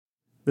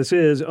This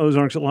is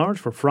Ozarks at Large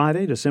for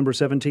Friday, December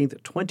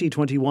 17th,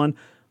 2021,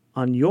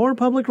 on your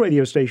public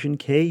radio station,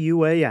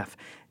 KUAF,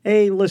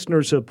 a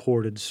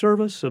listener-supported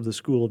service of the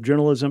School of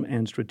Journalism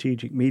and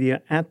Strategic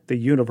Media at the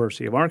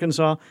University of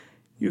Arkansas.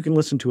 You can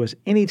listen to us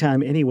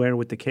anytime, anywhere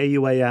with the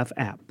KUAF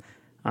app.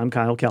 I'm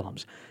Kyle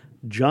Kellums.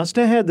 Just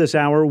ahead this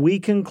hour, we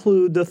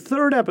conclude the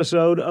third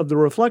episode of the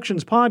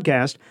RefleXions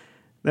podcast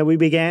that we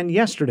began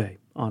yesterday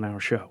on our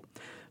show.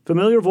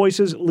 Familiar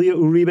voices Leah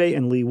Uribe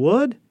and Lee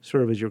Wood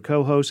serve as your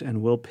co-hosts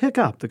and will pick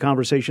up the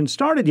conversation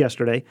started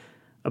yesterday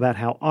about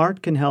how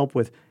art can help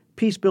with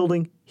peace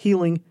building,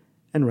 healing,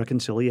 and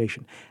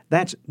reconciliation.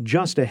 That's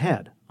just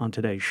ahead on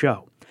today's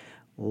show.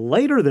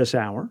 Later this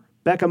hour,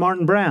 Becca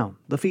Martin-Brown,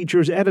 the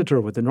features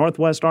editor with the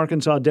Northwest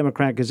Arkansas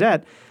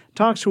Democrat-Gazette,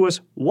 talks to us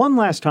one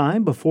last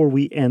time before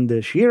we end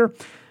this year.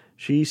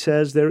 She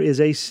says there is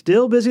a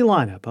still busy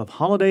lineup of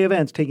holiday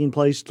events taking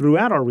place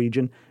throughout our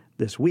region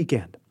this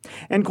weekend.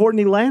 And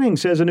Courtney Lanning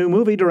says a new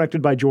movie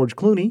directed by George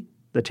Clooney,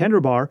 The Tender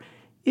Bar,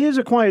 is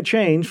a quiet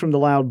change from the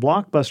loud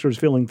blockbusters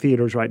filling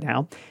theaters right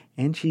now.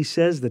 And she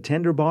says The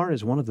Tender Bar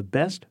is one of the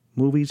best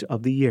movies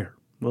of the year.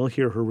 We'll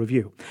hear her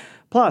review.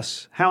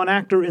 Plus, how an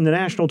actor in the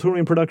national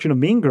touring production of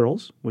Mean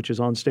Girls, which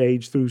is on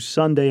stage through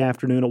Sunday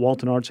afternoon at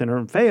Walton Arts Center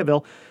in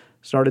Fayetteville,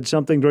 started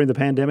something during the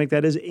pandemic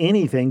that is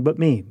anything but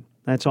mean.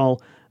 That's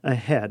all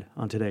ahead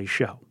on today's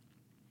show.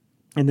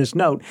 In this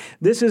note,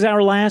 this is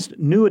our last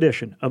new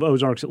edition of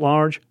Ozarks at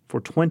Large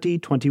for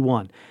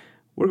 2021.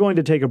 We're going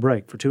to take a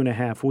break for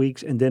 2.5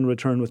 weeks and then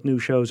return with new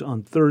shows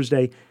on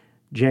Thursday,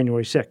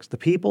 January 6th. The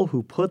people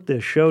who put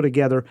this show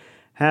together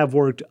have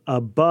worked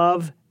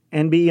above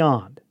and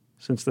beyond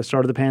since the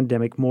start of the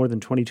pandemic more than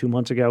 22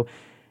 months ago,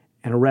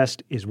 and a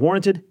rest is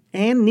warranted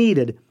and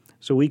needed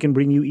so we can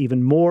bring you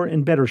even more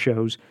and better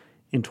shows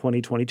in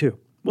 2022.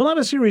 We'll have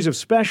a series of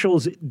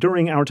specials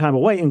during our time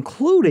away,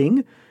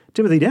 including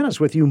Timothy Dennis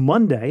with you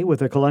Monday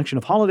with a collection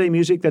of holiday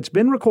music that's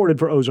been recorded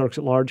for Ozarks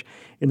at Large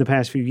in the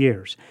past few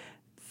years.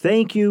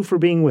 Thank you for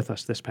being with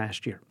us this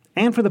past year.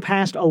 And for the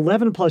past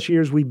 11 plus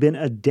years, we've been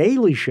a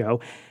daily show.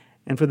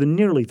 And for the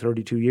nearly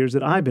 32 years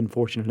that I've been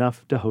fortunate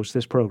enough to host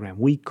this program,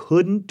 we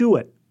couldn't do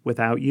it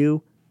without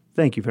you.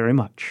 Thank you very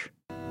much.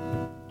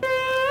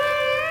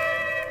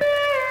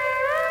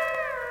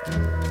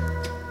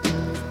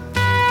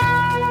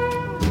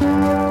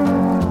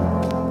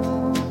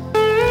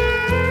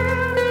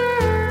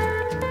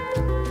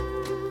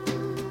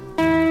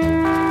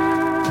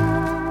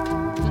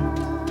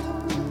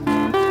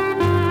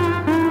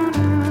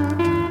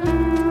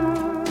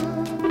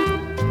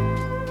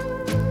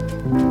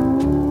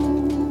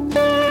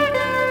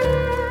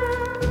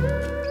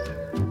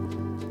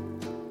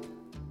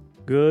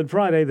 Good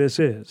Friday, this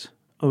is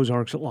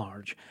Ozarks at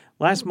Large.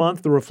 Last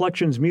month, the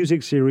RefleXions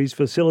music series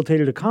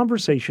facilitated a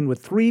conversation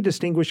with 3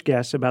 distinguished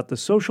guests about the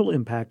social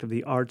impact of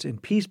the arts in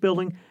peace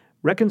building,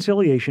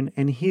 reconciliation,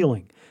 and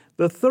healing.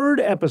 The third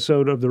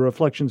episode of the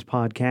RefleXions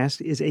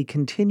podcast is a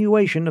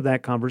continuation of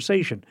that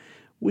conversation.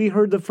 We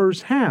heard the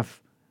first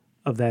half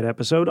of that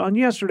episode on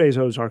yesterday's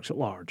Ozarks at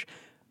Large.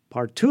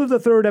 Part 2 of the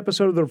third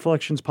episode of the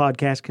RefleXions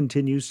podcast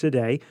continues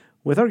today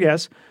with our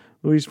guests,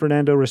 Luis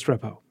Fernando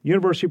Restrepo,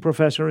 University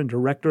professor and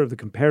director of the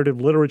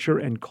Comparative Literature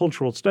and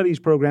Cultural Studies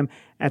program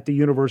at the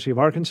University of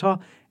Arkansas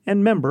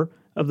and member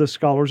of the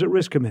Scholars at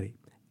Risk Committee.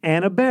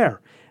 Anna Baer,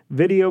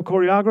 video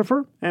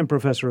choreographer and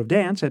professor of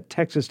dance at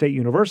Texas State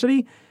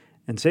University.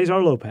 And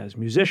Cesar Lopez,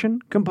 musician,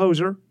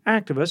 composer,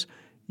 activist,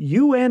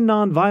 UN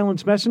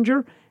nonviolence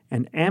messenger,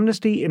 and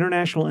Amnesty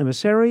International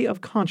emissary of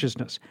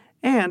consciousness,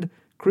 and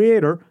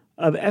creator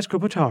of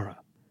Escopetara.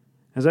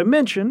 As I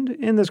mentioned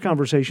in this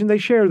conversation, they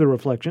share their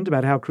reflections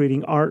about how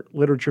creating art,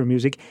 literature, and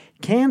music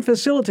can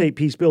facilitate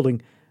peace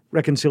building,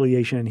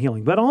 reconciliation, and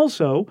healing. But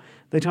also,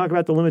 they talk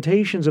about the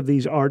limitations of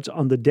these arts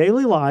on the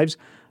daily lives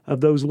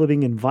of those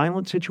living in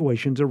violent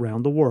situations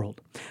around the world.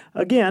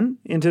 Again,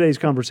 in today's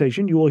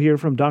conversation, you will hear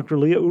from Dr.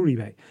 Leah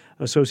Uribe,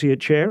 Associate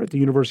Chair at the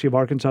University of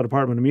Arkansas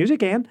Department of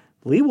Music, and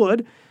Lee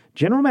Wood,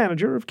 General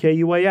Manager of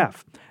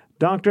KUAF.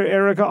 Dr.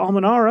 Erica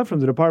Almanara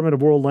from the Department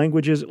of World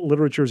Languages,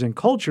 Literatures, and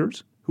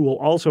Cultures, who will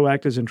also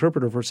act as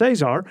interpreter for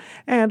Cesar,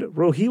 and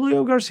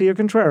Rogelio Garcia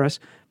Contreras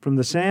from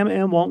the Sam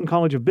M. Walton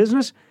College of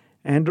Business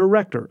and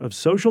Director of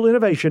Social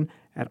Innovation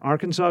at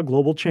Arkansas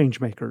Global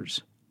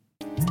Changemakers.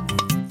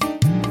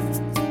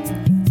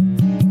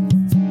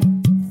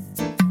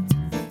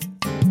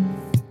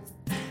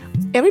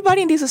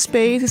 Everybody in this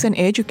space is an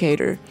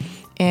educator.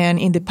 And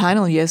in the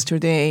panel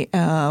yesterday,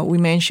 we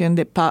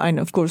mentioned, and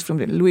of course from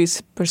the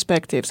Luis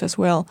perspectives as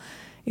well,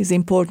 is the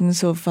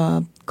importance of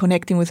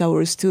connecting with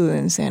our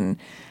students and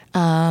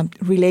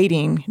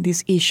relating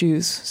these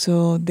issues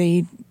so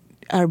they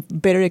are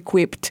better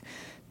equipped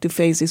to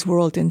face this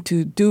world and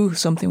to do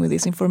something with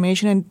this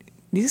information. And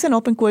this is an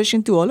open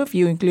question to all of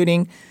you,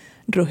 including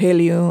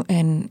Rogelio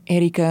and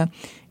Erica,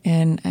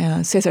 and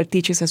Cesar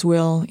teaches as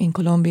well in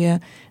Colombia,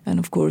 and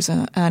of course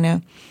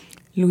Ana,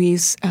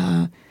 Luis.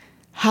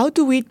 How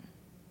do we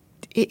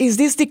is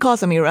this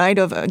dichotomy, right?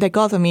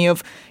 Dichotomy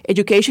of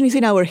education is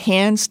in our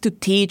hands to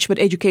teach, but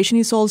education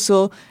is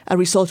also a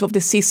result of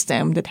the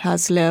system that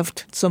has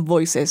left some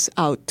voices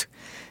out.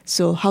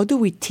 So how do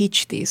we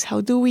teach this?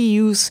 How do we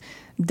use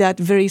that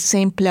very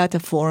same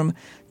platform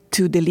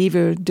to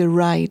deliver the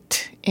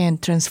right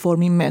and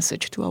transforming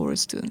message to our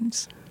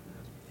students?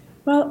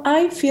 Well,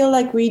 I feel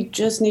like we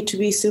just need to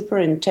be super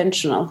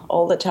intentional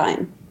all the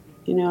time.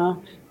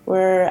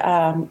 We're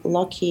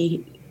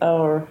lucky,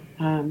 or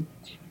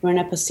we're in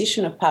a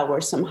position of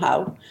power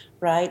somehow,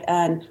 right?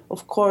 And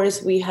of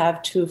course, we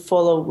have to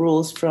follow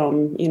rules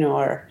from,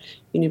 our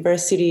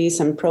universities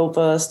and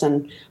provost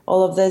and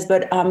all of this.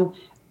 But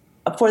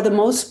for the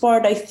most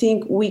part, I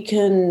think we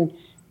can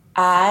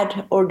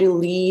add or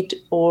delete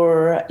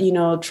or,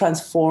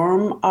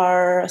 transform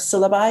our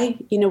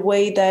syllabi in a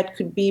way that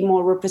could be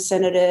more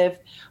representative,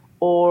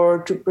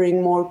 or to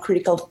bring more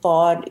critical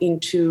thought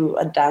into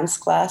a dance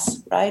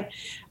class, right?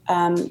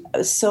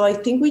 So I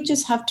think we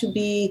just have to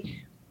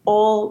be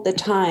all the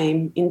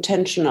time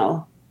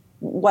intentional.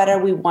 What are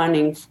we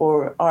wanting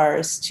for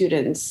our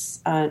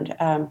students? And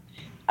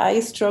I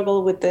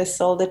struggle with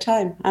this all the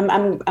time.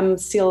 I'm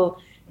still,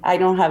 I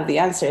don't have the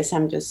answers.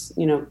 I'm just,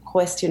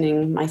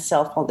 questioning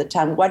myself all the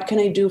time. What can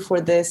I do for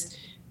this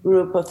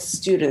group of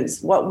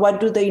students? What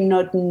do they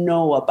not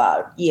know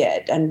about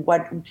yet? And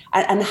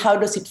how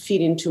does it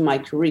fit into my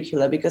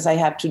curricula? Because I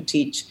have to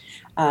teach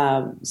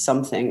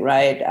something,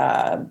 right?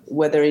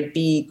 Whether it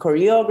be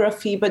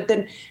choreography, but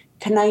then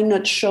can I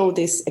not show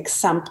these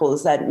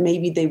examples that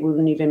maybe they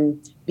wouldn't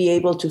even be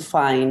able to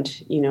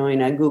find,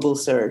 in a Google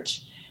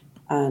search?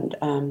 And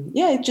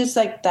it's just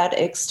like that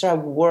extra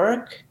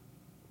work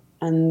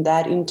and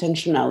that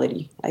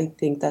intentionality. I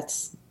think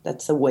that's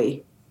a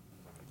way.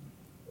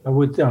 I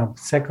would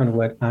second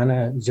what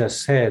Ana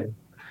just said.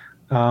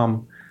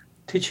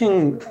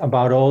 Teaching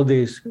about all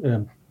these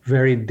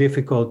very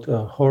difficult,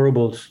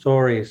 horrible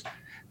stories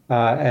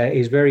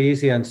is very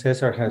easy, and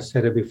Cesar has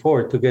said it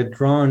before, to get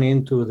drawn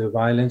into the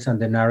violence and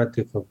the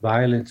narrative of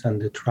violence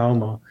and the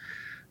trauma,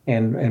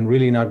 and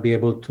really not be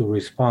able to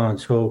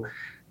respond. So,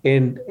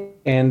 and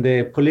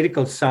the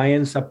political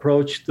science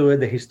approach to it,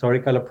 the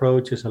historical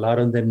approach, is a lot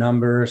on the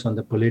numbers, on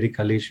the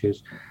political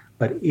issues,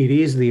 but it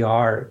is the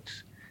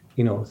arts,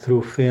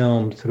 through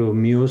film, through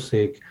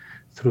music,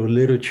 through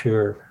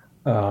literature,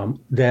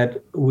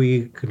 that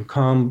we can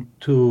come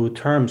to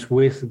terms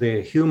with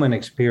the human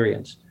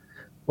experience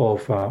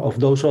of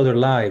those other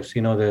lives,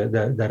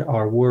 that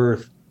are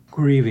worth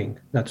grieving,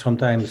 that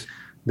sometimes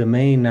the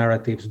main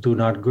narratives do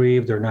not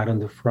grieve, they're not on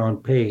the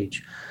front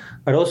page.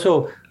 But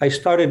also, I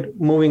started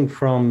moving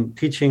from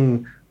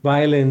teaching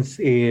violence,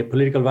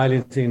 political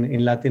violence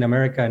in Latin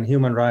America and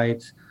human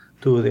rights,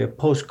 to the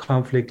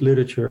post-conflict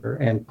literature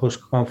and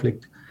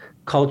post-conflict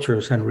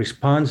cultures and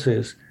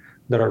responses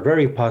that are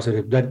very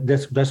positive.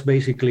 That's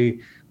basically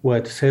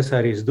what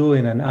Cesar is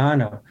doing, and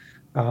Ana.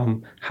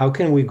 How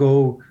can we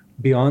go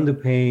beyond the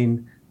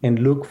pain and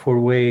look for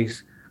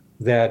ways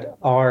that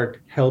art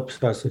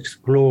helps us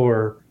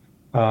explore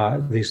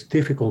these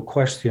difficult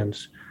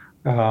questions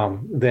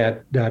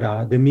that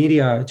the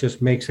media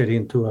just makes it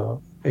into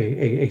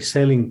a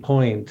selling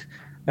point.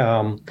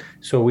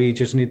 So we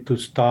just need to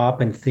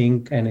stop and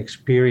think and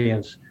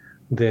experience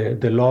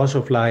the loss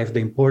of life, the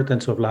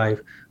importance of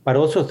life, but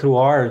also through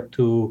art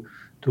to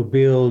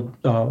build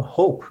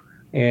hope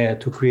and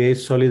to create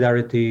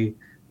solidarity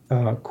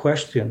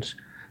questions.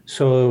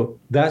 So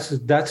that's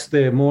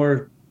the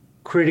more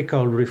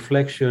critical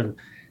reflection,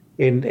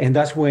 and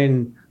that's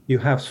when you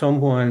have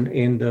someone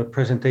in the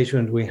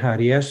presentation we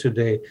had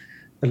yesterday,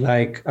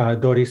 like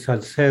Doris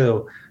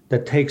Salcedo,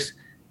 that takes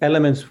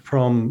elements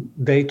from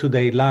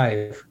day-to-day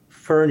life,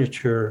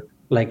 furniture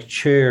like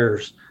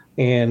chairs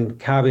and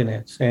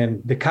cabinets,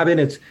 and the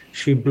cabinets,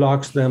 she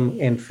blocks them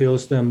and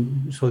fills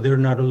them so they're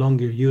not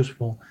longer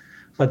useful.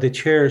 But the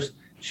chairs,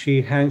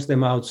 she hangs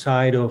them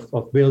outside of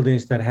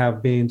buildings that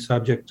have been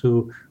subject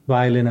to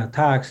violent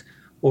attacks,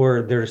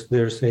 or there's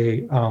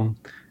a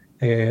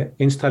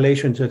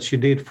installation that she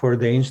did for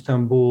the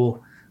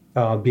Istanbul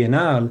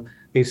Biennale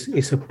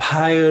is a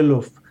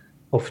pile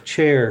of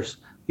chairs,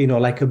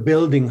 like a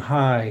building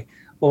high,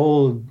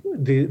 all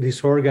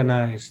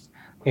disorganized.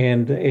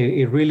 And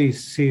it really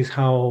sees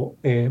how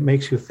it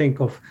makes you think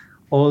of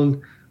all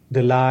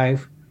the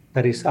life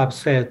that is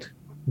upset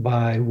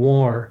by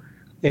war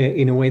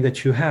in a way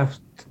that you have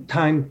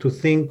time to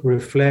think,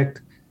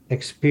 reflect,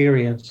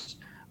 experience,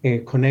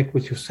 connect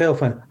with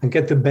yourself, and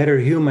get the better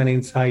human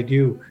inside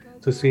you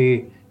to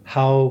see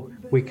how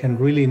we can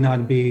really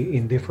not be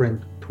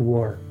indifferent to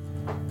war.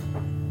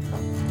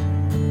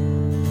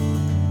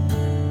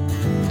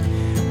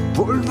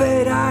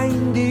 Volverá a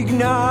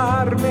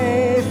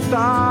indignarme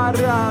esta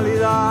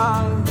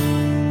realidad.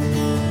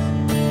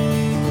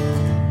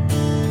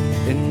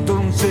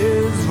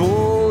 Entonces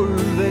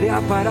volveré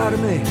a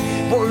pararme,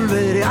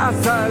 volveré a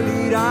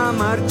salir a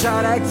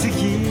marchar, a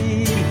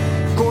exigir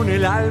con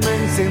el alma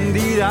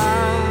encendida.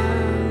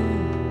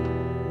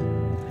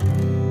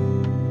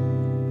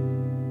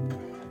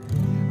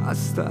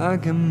 Hasta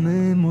que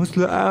amemos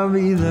la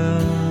vida.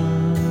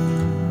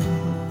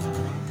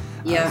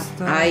 Yeah,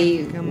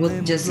 I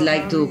would just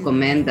like to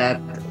comment that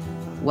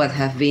what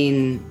have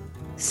been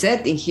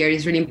said in here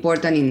is really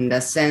important in the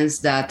sense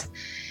that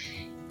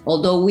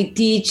although we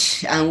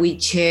teach and we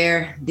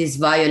share these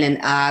violent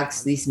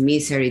acts, this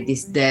misery,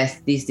 this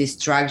death, this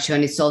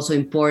destruction, it's also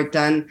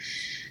important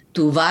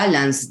to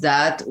balance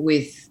that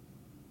with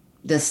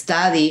the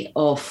study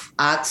of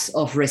acts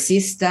of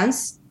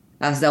resistance,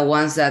 as the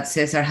ones that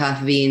Cesar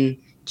have been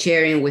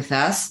sharing with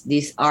us,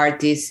 these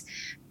artists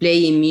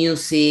playing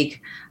music,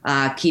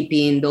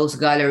 keeping those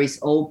galleries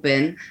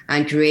open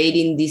and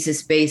creating these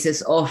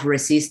spaces of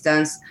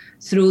resistance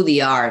through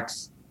the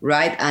arts,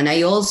 right? And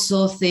I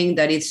also think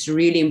that it's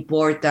really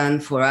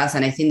important for us,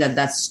 and I think that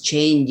that's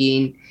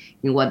changing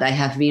in what I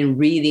have been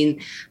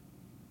reading.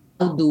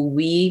 How do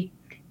we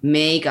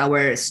make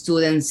our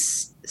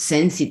students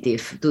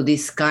sensitive to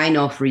this kind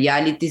of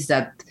realities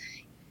that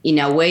in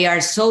a way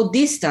are so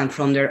distant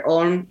from their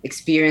own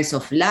experience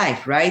of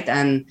life, right?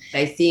 And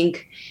I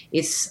think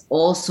it's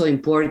also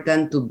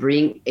important to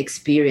bring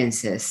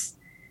experiences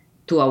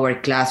to our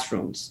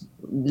classrooms,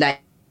 like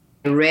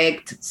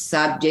direct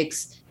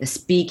subjects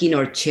speaking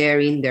or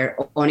sharing their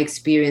own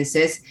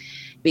experiences,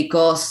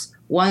 because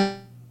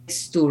one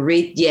is to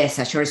read, yes,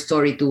 a short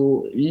story,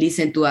 to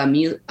listen to a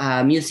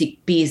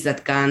music piece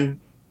that can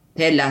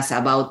tell us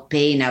about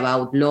pain,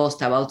 about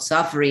loss, about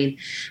suffering,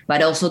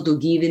 but also to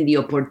give them the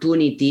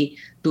opportunity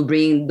to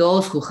bring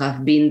those who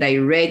have been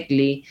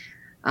directly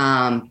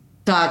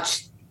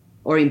touched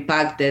or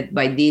impacted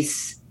by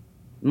these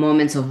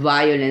moments of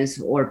violence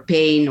or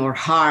pain or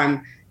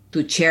harm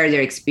to share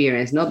their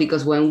experience, no?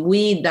 Because when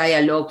we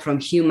dialogue from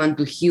human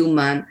to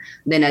human,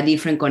 then a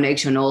different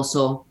connection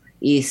also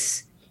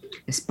is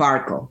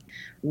sparkle.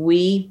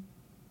 We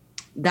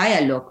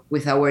dialogue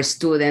with our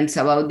students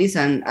about this,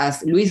 and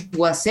as Luis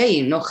was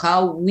saying, no,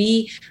 how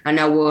we and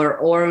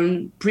our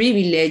own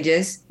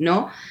privileges,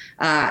 no,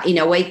 in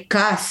a way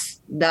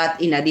cast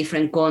that in a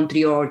different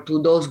country or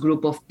to those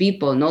group of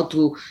people, no,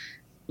 to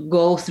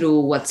go through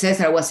what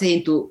Cesar was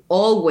saying, to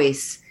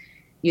always,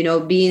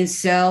 being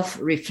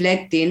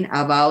self-reflecting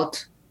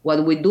about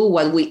what we do,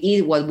 what we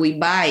eat, what we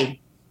buy,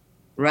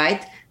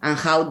 right, and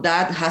how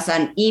that has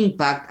an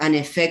impact, an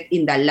effect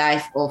in the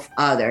life of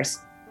others.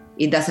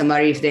 It doesn't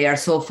matter if they are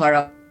so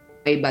far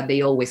away, but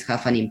they always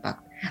have an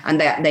impact. And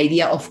the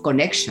idea of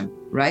connection,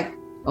 right?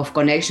 Of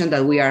connection,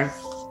 that we are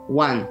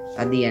one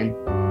at the end.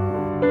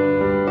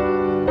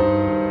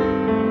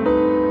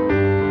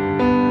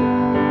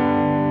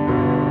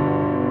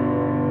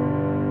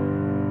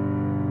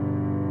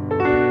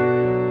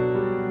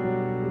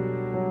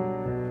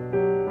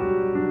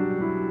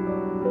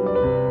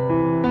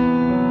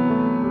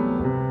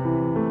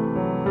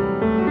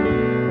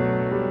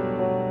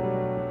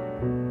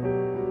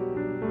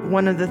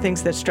 One of the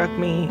things that struck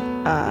me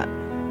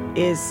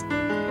is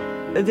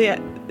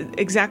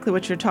exactly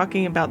what you're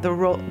talking about, the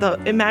role, the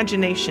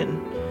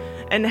imagination,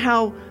 and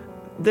how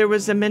there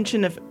was a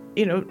mention of,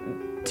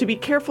 to be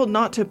careful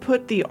not to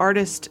put the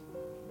artist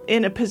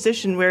in a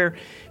position where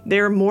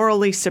they're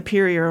morally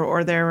superior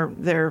or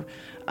that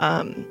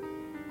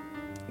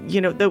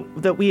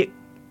we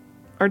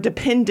are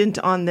dependent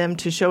on them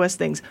to show us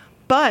things,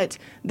 but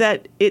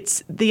that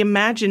it's the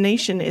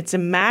imagination, it's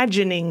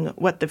imagining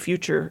what the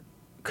future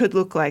could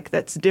look like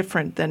that's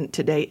different than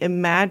today,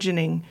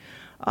 imagining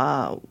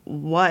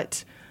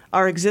what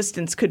our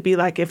existence could be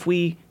like if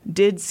we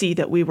did see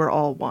that we were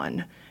all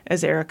one,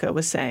 as Erica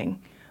was saying.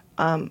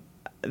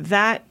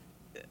 That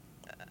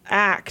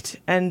act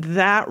and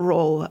that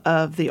role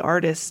of the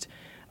artist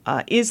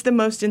is the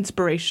most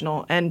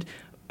inspirational, and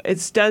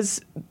it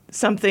does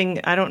something,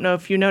 I don't know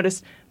if you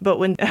noticed, but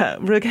when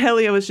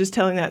Rogelio was just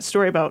telling that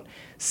story about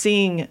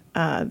seeing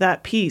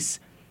that piece,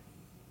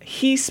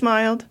 he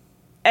smiled,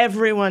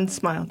 everyone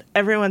smiled,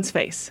 everyone's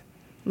face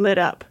lit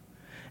up,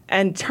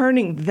 and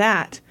turning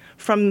that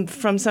from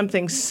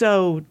something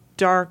so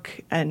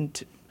dark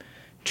and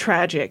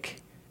tragic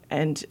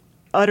and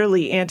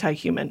utterly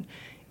anti-human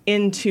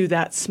into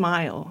that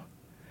smile.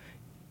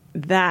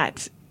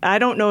 That, I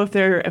don't know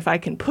if I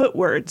can put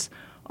words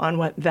on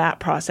what that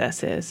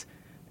process is,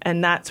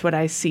 and that's what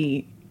I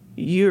see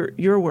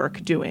your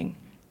work doing.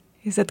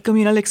 Is that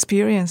communal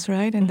experience,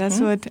 right? And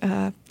that's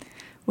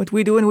what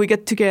we do when we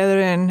get together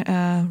and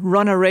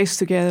run a race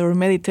together or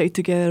meditate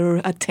together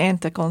or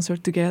attend a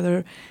concert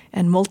together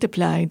and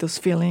multiply those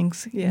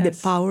feelings, the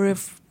power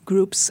of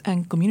groups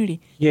and community.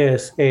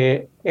 Yes,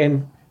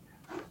 and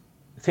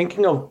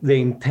thinking of the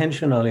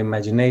intentional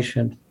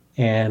imagination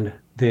and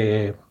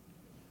the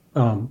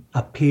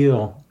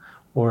appeal,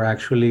 or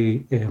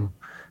actually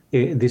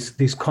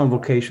this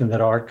convocation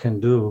that art can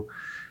do,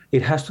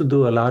 it has to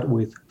do a lot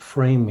with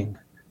framing.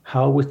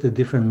 How with the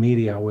different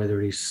media,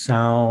 whether it's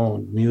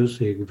sound,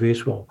 music,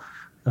 visual,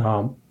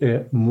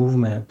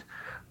 movement,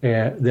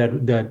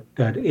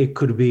 that it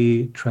could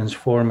be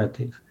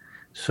transformative.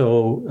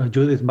 So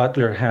Judith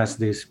Butler has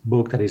this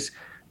book that is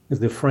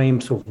The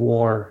Frames of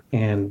War,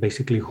 and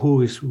basically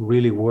who is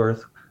really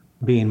worth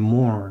being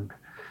mourned.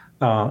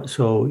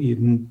 So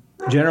in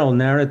general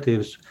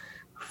narratives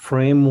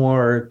frame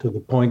more to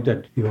the point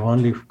that you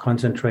only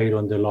concentrate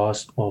on the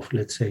loss of,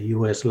 let's say,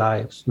 U.S.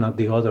 lives, not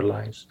the other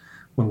lives,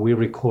 when we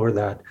record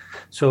that.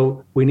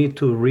 So we need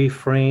to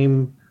reframe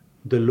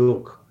the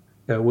look,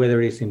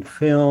 whether it's in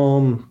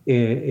film,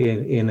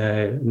 in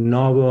a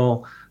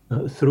novel,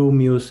 through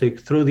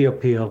music, through the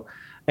appeal.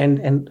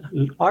 And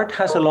art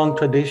has a long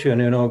tradition,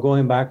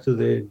 going back to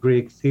the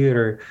Greek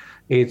theater.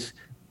 It's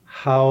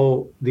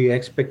how the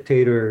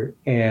spectator,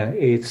 and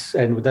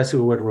that's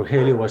what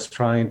Rogelio was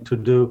trying to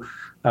do,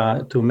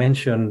 to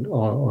mention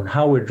on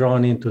how we're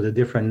drawn into the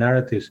different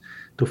narratives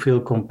to feel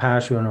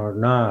compassion or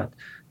not.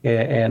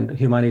 And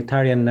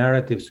humanitarian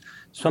narratives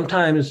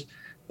sometimes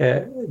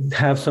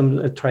have some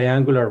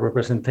triangular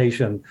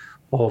representation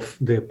of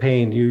the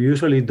pain. You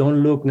usually don't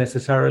look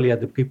necessarily at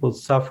the people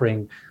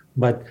suffering,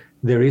 but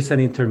there is an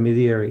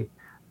intermediary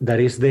that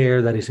is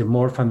there, that is a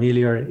more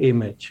familiar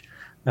image.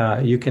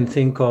 You can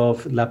think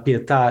of La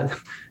Pietà,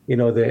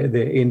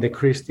 in the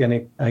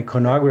Christian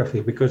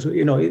iconography, because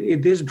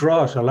this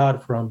draws a lot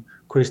from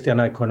Christian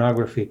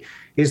iconography.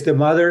 Is the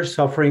mother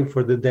suffering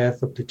for the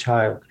death of the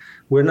child?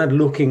 We're not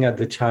looking at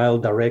the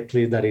child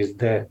directly that is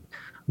dead,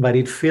 but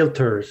it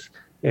filters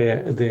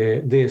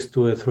this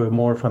through a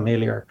more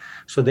familiar.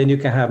 So then you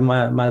can have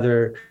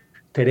Mother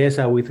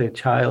Teresa with a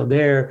child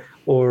there,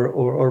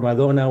 or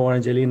Madonna or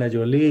Angelina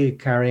Jolie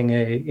carrying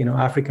a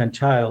African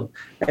child,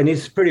 and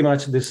it's pretty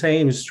much the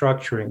same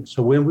structuring. So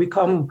when we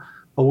become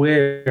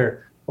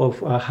aware of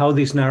how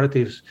these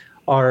narratives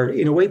are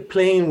in a way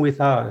playing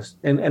with us,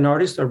 and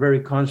artists are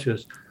very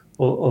conscious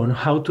on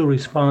how to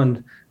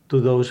respond to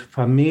those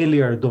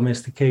familiar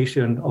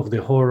domestication of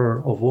the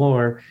horror of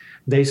war,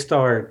 they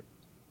start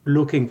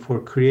looking for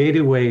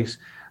creative ways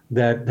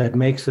that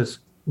makes us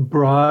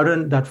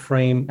broaden that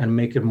frame and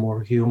make it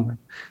more human.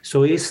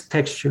 So it's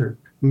texture,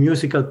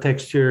 musical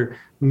texture,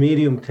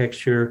 medium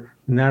texture,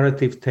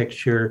 narrative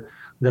texture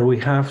that we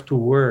have to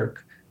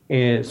work.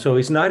 And so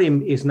it's not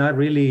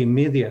really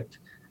immediate,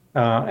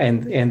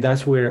 and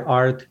that's where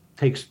art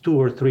takes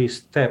 2 or 3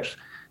 steps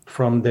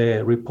from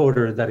the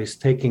reporter that is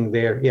taking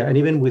there. Yeah, and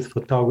even with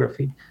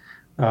photography.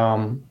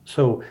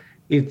 So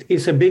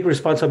it's a big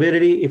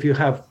responsibility if you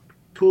have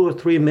 2 or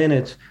 3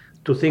 minutes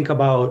to think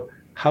about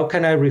how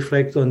can I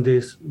reflect on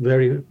this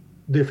very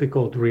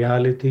difficult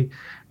reality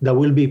that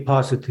will be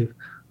positive,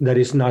 that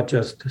is not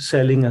just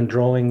selling and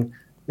drawing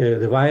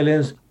the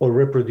violence or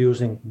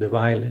reproducing the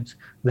violence.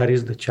 That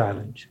is the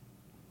challenge.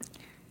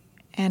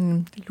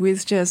 And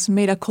Luis just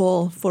made a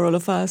call for all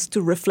of us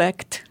to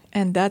reflect,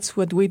 and that's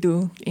what we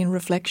do in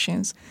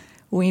RefleXions.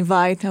 We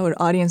invite our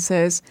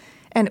audiences,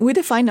 and we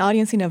define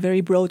audience in a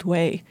very broad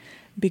way,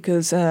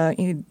 because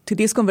to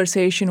this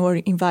conversation,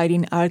 we're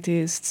inviting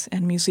artists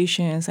and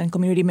musicians and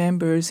community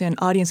members and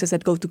audiences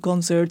that go to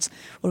concerts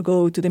or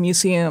go to the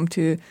museum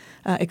to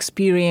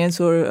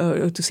experience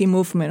or to see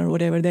movement or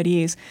whatever that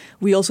is.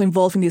 We also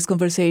involve in this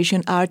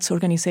conversation arts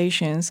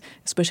organizations,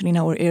 especially in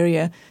our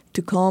area,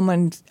 to come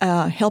and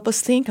help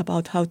us think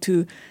about how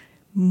to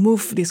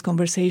move these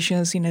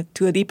conversations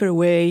to a deeper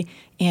way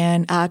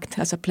and act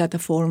as a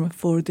platform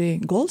for the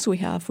goals we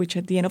have, which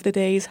at the end of the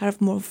day is have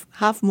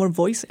more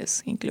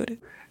voices included.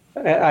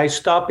 I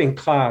stop in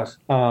class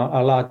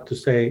a lot to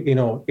say,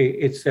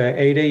 it's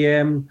 8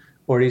 a.m.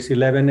 or it's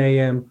 11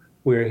 a.m.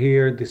 We're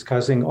here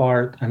discussing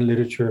art and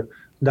literature.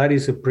 That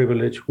is a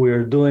privilege.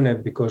 We're doing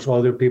it because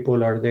other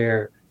people are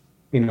there,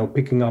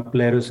 picking up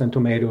lettuce and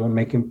tomato and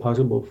making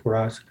possible for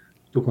us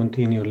to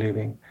continue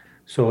living.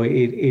 So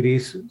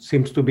it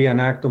seems to be an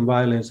act of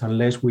violence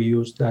unless we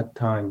use that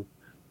time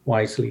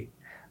wisely.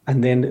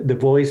 And then the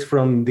voice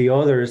from the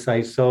others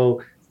I saw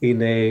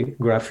in a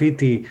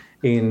graffiti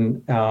in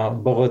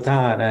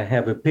Bogota, and I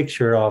have a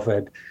picture of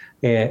it,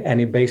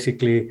 and it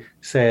basically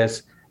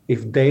says,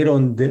 if they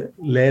don't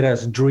let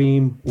us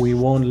dream, we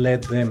won't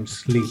let them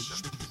sleep.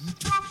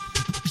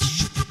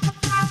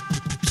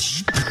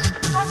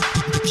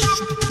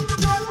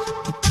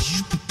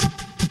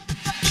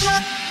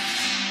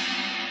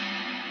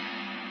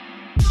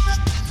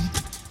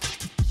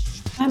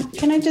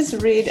 Can I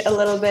just read a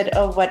little bit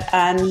of what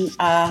Anne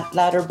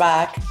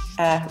Lauterbach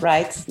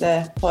writes,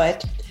 the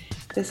poet?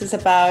 This is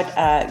about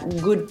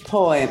good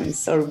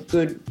poems or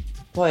good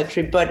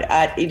poetry, but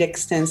it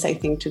extends, I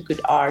think, to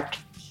good art.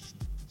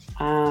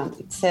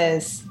 It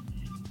says,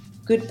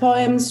 good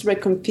poems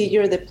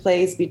reconfigure the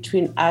place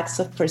between acts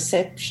of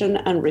perception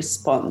and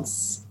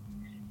response.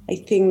 I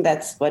think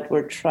that's what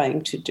we're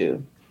trying to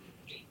do.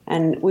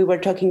 And we were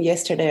talking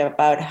yesterday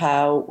about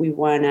how we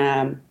want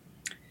to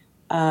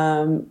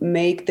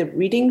make the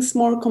readings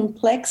more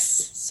complex.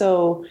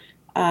 So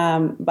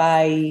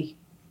by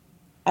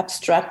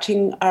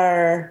abstracting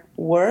our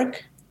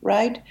work,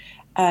 right?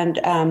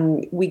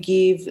 And we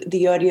give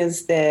the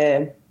audience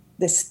the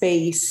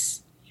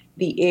space,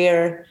 the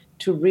air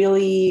to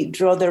really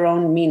draw their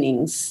own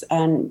meanings.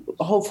 And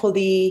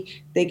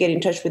hopefully they get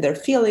in touch with their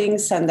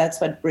feelings, and that's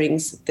what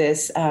brings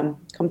this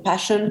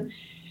compassion.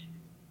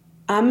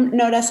 I'm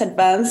not as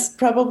advanced,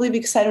 probably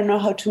because I don't know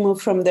how to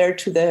move from there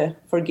to the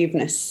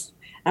forgiveness.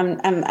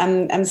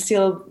 I'm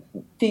still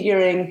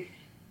figuring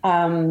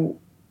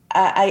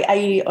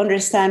I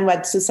understand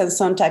what Susan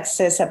Sontag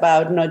says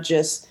about not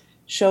just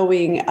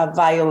showing a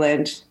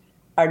violent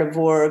art of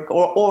work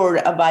or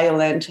a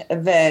violent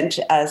event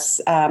as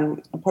a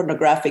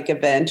pornographic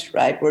event,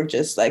 right? We're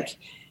just like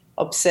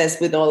obsessed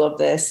with all of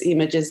these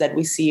images that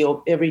we see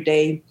every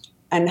day,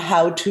 and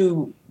how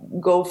to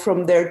go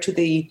from there to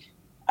the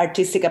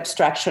artistic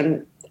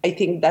abstraction. I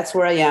think that's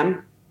where I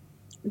am.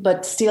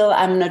 But still,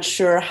 I'm not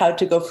sure how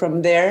to go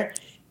from there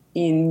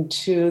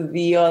into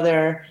the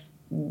other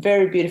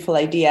very beautiful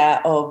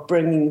idea of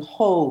bringing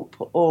hope,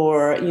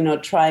 or,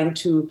 trying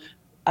to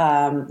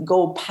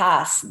go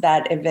past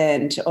that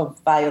event of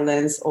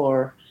violence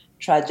or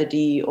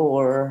tragedy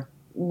or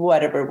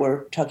whatever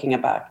we're talking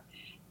about.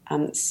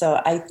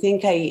 So I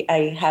think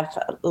I have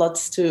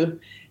lots to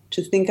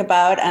think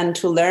about and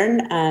to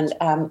learn. And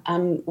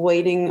I'm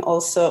waiting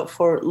also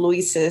for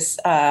Luis's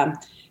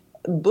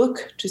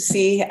book to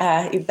see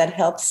if that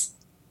helps.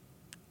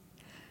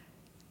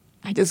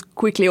 I just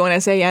quickly want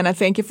to say, Anna,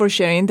 thank you for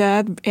sharing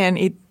that. And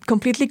it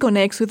completely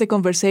connects with the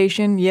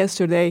conversation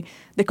yesterday,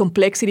 the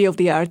complexity of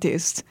the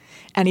artist.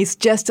 And it's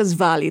just as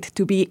valid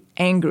to be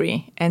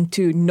angry and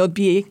to not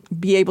be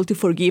able to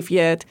forgive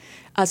yet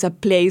as a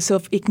place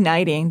of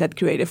igniting that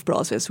creative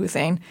process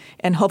within.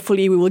 And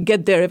hopefully we will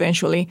get there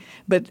eventually.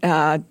 But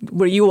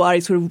where you are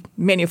is where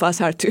many of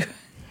us are too.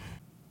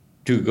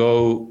 To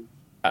go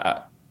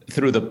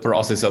through the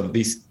process of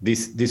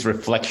this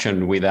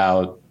reflection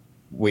without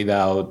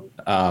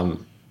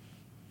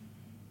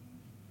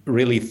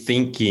really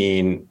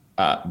thinking,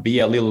 be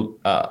a little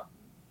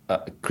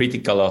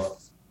critical of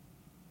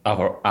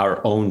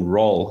our own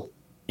role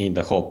in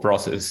the whole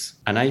process.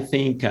 And I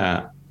think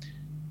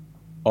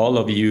all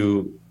of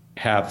you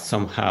have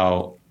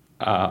somehow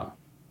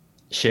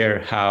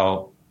shared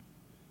how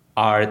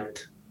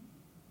art,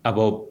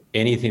 above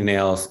anything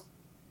else,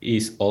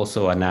 is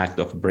also an act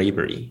of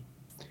bravery,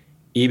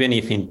 even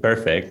if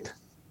imperfect,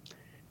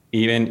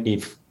 even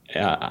if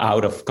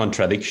out of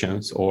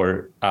contradictions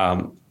or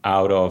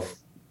out of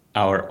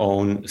our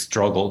own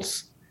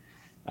struggles.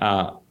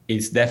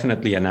 It's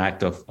definitely an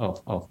act of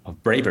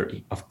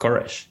bravery, of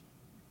courage.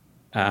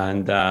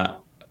 And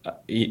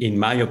in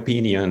my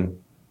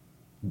opinion,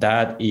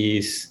 that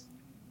is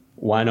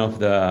one of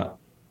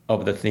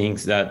the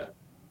things that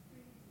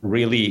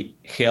really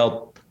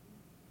help,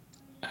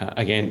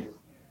 again,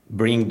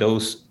 bring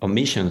those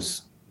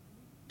omissions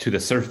to the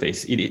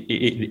surface.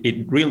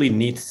 It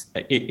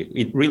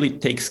really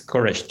takes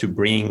courage to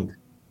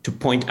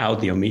point out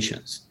the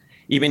omissions,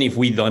 even if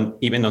we don't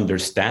even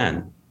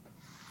understand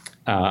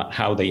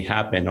how they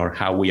happen or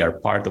how we are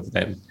part of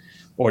them,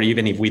 or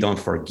even if we don't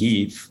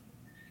forgive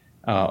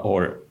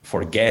or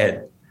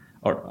forget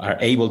or are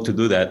able to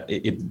do that.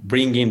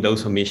 Bringing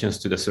those omissions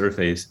to the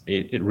surface,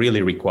 it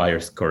really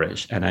requires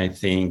courage. And I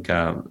think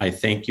I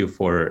thank you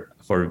for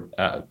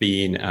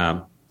being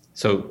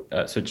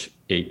such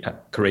a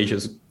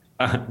courageous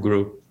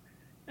group,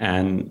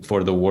 and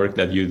for the work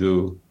that you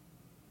do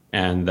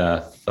and the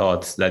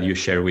thoughts that you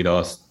share with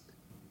us.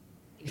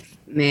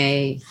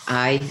 May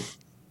I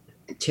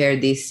share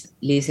this,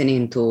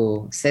 listening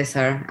to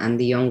Cesar and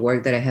the young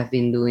work that I have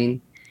been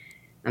doing,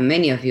 and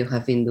many of you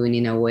have been doing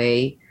in a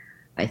way.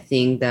 I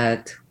think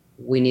that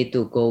we need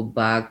to go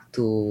back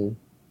to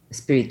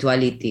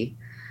spirituality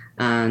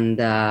and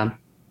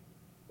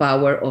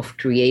power of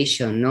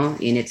creation, no,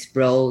 in its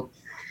broad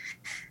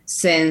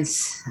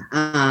sense,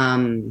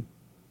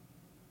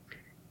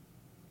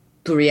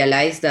 to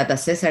realize that,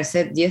 as Cesar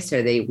said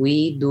yesterday,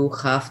 we do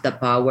have the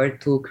power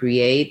to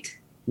create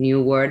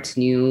new words,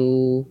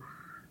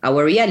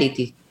 our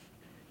reality.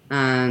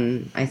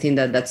 And I think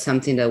that that's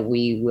something that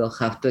we will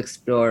have to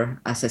explore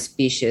as a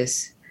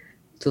species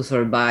to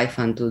survive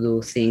and to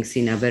do things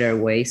in a better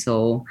way.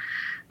 So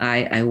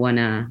I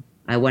wanna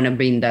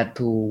bring that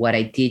to what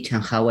I teach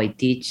and how I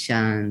teach,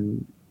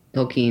 and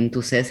talking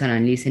to Cesar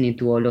and listening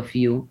to all of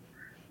you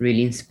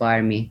really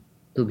inspire me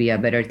to be a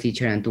better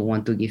teacher and to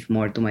want to give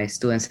more to my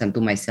students and to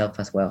myself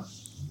as well.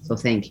 So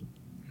thank you.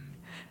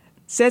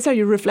 Cesar,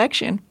 your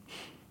reflection.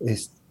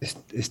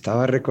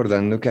 Estaba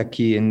recordando que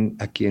aquí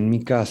en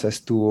mi casa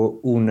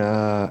estuvo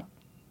una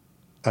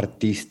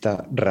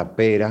artista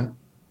rapera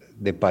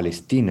de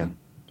Palestina.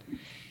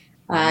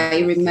 I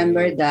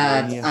remember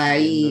that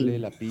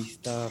I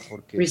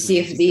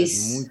received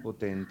this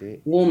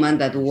woman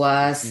that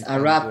was a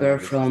rapper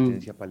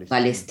from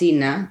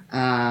Palestina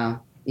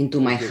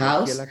into my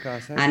house,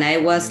 and I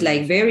was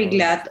like very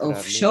glad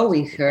of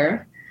showing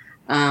her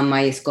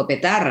my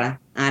escopetarra,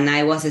 and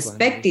I was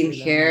expecting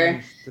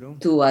her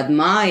to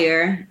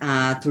admire,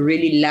 to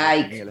really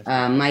like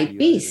my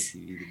piece.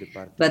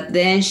 But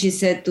then she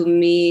said to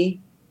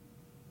me,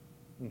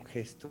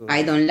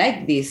 I don't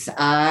like this.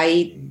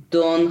 I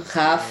don't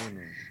have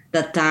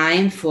the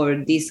time for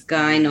this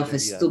kind of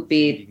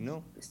stupid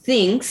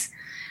things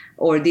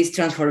or these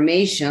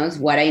transformations.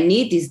 What I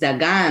need is the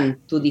gun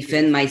to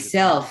defend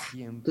myself,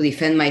 to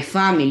defend my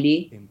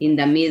family in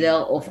the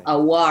middle of a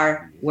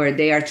war where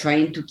they are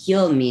trying to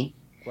kill me.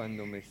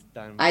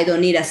 I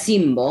don't need a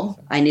symbol.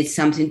 I need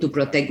something to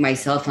protect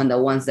myself and the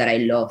ones that I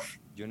love.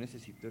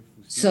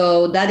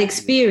 So that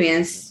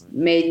experience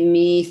made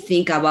me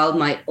think about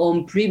my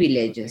own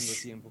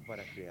privileges.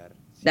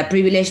 The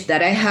privilege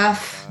that I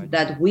have,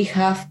 that we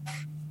have,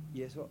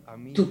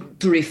 to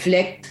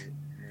reflect,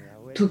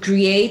 to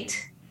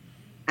create.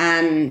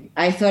 And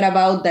I thought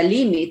about the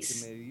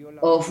limits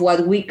of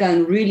what we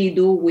can really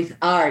do with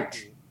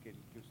art.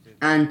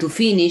 And to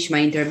finish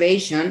my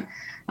intervention,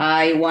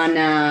 I want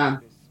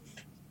to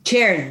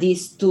share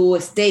these two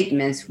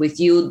statements with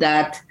you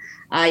that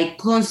I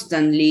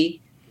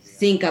constantly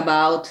think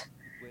about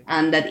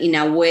and that in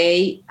a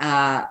way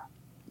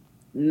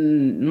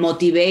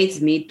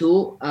motivates me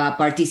to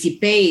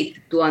participate,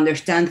 to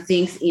understand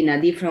things in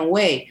a different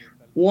way.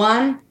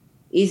 One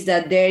is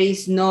that there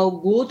is no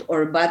good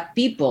or bad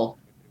people,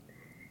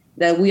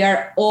 that we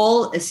are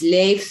all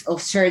slaves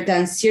of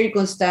certain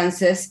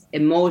circumstances,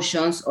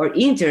 emotions, or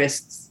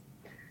interests.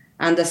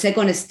 And the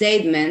second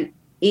statement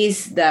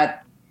is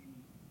that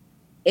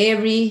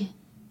every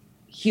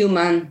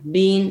human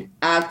being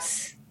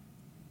acts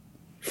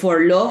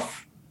for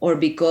love or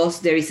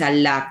because there is a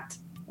lack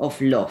of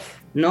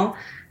love, no?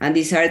 And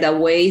these are the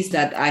ways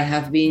that I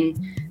have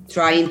been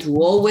trying to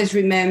always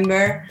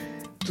remember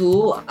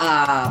to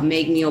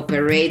make me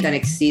operate and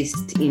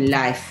exist in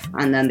life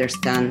and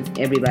understand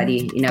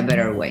everybody in a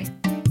better way.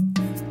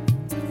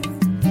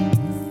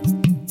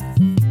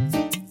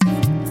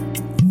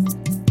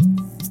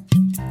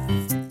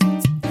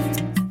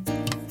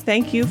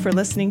 Thank you for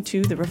listening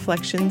to the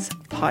Reflections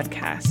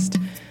podcast.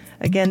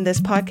 Again,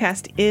 this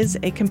podcast is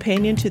a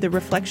companion to the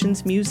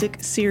Reflections music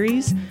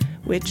series,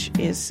 which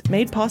is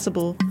made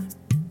possible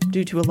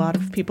due to a lot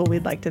of people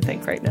we'd like to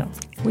thank right now.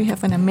 We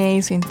have an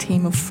amazing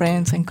team of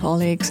friends and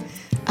colleagues,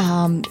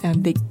 and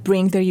they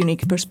bring their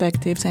unique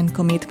perspectives and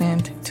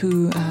commitment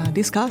to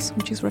discuss,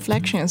 which is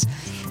Reflections.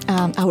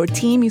 Our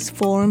team is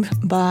formed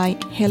by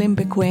Helen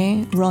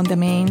Beque, Rhonda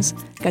Maines,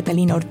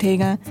 Catalina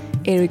Ortega,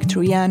 Eric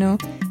Trujano,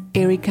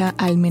 Erica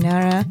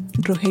Almenara,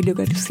 Rogelio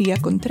Garcia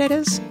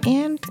Contreras,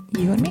 and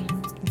you and me.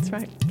 That's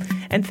right.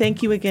 And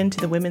thank you again to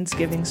the Women's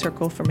Giving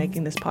Circle for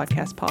making this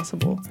podcast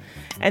possible.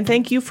 And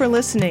thank you for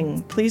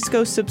listening. Please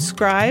go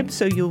subscribe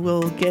so you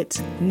will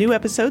get new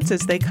episodes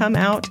as they come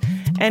out,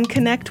 and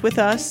connect with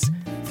us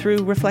through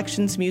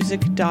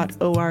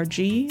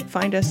reflectionsmusic.org.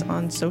 Find us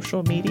on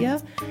social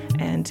media,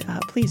 and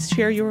please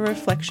share your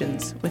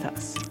reflections with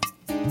us.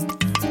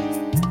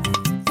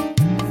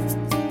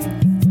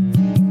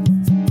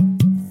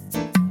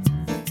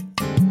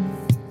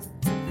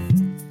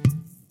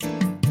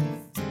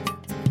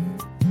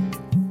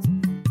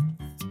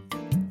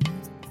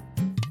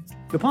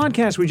 The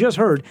podcast we just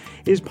heard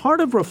is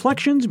part of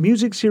Reflections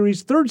Music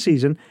Series' third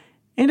season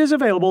and is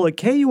available at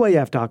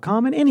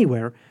KUAF.com and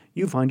anywhere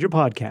you find your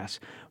podcasts.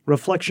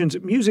 Reflections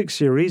Music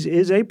Series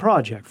is a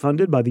project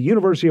funded by the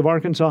University of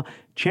Arkansas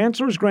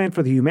Chancellor's Grant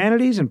for the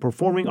Humanities and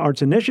Performing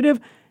Arts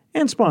Initiative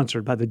and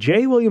sponsored by the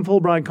J. William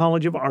Fulbright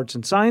College of Arts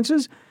and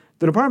Sciences,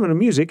 the Department of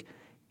Music,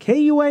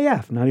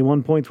 KUAF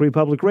 91.3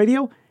 Public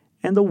Radio,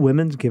 and the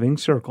Women's Giving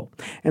Circle.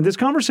 And this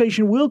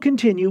conversation will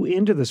continue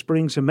into the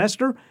spring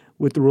semester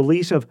with the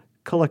release of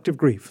Collective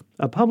Grief,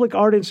 a public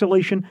art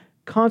installation,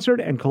 concert,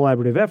 and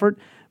collaborative effort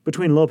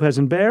between Lopez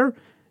and Bear,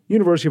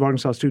 University of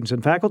Arkansas students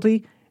and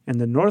faculty,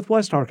 and the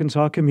Northwest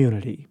Arkansas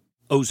community.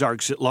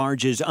 Ozarks at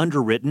Large is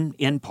underwritten,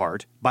 in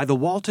part, by the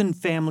Walton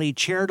Family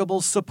Charitable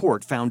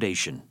Support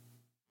Foundation.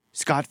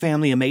 Scott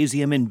Family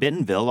Amazium in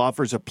Bentonville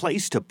offers a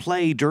place to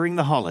play during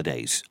the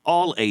holidays.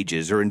 All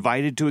ages are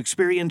invited to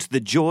experience the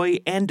joy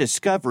and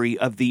discovery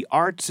of the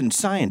arts and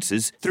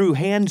sciences through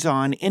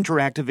hands-on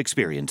interactive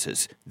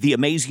experiences. The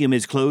Amazium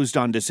is closed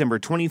on December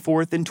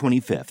 24th and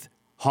 25th.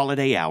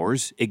 Holiday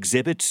hours,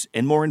 exhibits,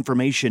 and more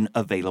information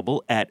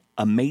available at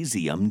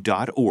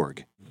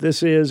amazium.org.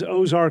 This is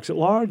Ozarks at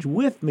Large.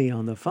 With me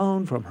on the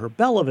phone from her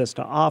Bella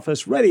Vista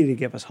office, ready to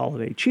give us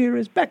holiday cheer,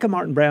 is Becca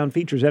Martin-Brown,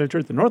 features editor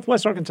at the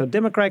Northwest Arkansas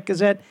Democrat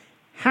Gazette.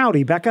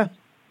 Howdy, Becca.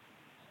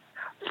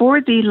 For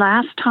the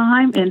last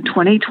time in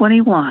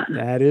 2021.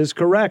 That is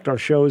correct. Our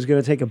show is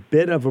going to take a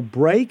bit of a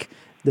break.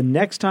 The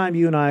next time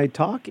you and I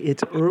talk,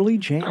 it's early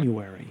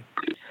January.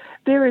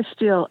 There is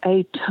still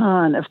a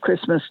ton of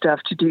Christmas stuff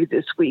to do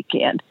this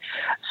weekend,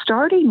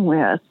 starting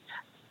with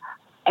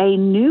a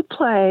new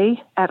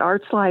play at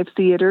Arts Live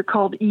Theater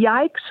called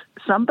Yikes,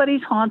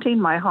 Somebody's Haunting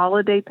My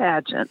Holiday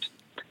Pageant.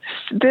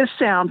 This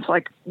sounds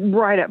like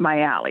right up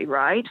my alley,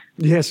 right?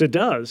 Yes, it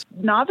does.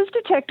 Novice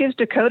detectives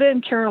Dakota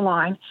and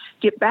Caroline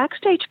get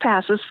backstage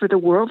passes for the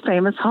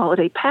world-famous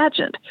holiday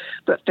pageant,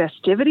 but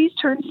festivities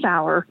turn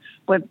sour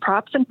when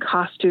props and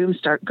costumes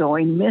start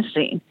going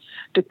missing.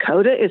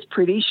 Dakota is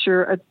pretty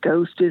sure a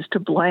ghost is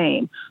to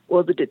blame.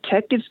 Will the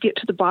detectives get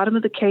to the bottom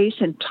of the case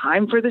in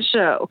time for the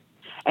show?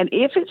 And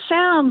if it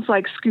sounds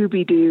like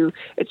Scooby-Doo,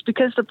 it's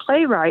because the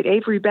playwright,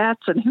 Avery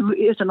Batson, who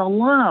is an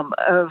alum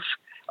of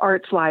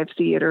Arts Live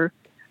Theater,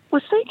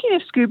 was thinking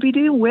of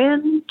Scooby-Doo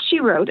when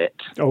she wrote it.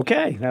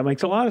 Okay, that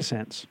makes a lot of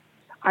sense.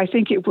 I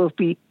think it will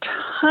be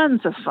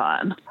tons of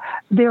fun.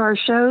 There are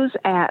shows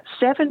at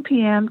 7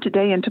 p.m.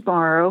 today and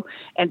tomorrow,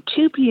 and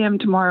 2 p.m.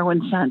 tomorrow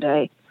and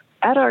Sunday.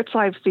 at Arts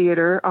Live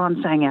Theater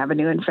on Sang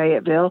Avenue in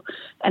Fayetteville,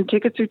 and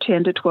tickets are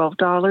 $10 to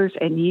 $12,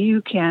 and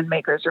you can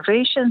make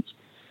reservations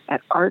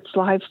at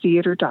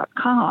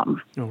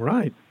artslivetheater.com. All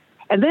right.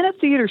 And then at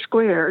Theater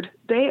Squared,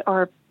 they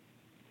are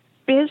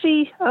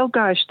busy. Oh,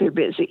 gosh, they're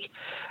busy.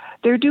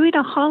 They're doing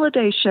a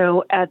holiday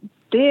show at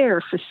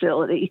their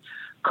facility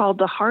called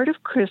The Heart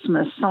of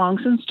Christmas,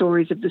 Songs and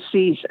Stories of the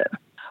Season,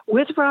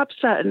 with Rob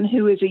Sutton,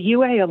 who is a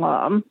UA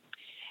alum,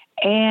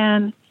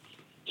 and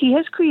he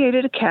has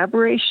created a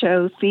cabaret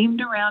show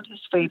themed around his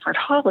favorite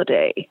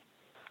holiday.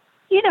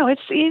 You know,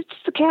 it's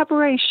the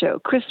cabaret show,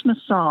 Christmas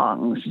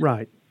songs.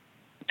 Right.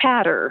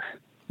 Patter.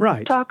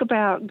 Right. Talk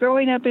about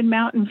growing up in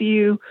Mountain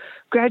View,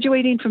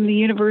 graduating from the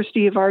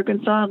University of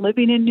Arkansas, and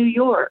living in New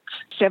York.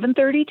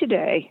 7:30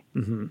 today,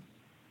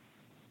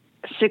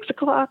 6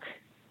 o'clock,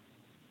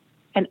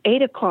 and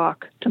 8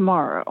 o'clock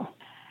tomorrow.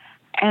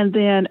 And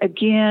then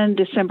again,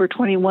 December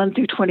 21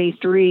 through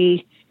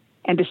 23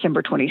 and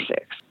December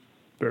 26th.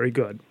 Very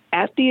good.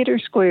 At Theater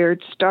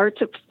Squared,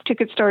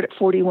 tickets start at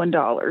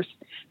 $41.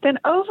 Then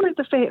over at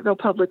the Fayetteville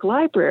Public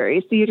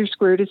Library, Theater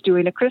Squared is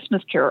doing A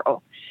Christmas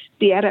Carol,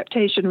 the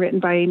adaptation written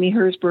by Amy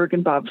Herzberg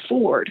and Bob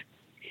Ford.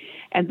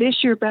 And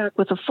this year back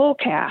with a full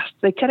cast.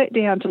 They cut it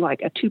down to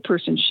like a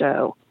 2-person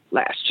show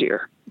last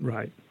year.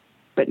 Right.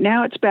 But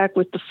now it's back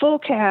with the full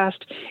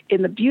cast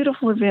in the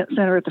beautiful event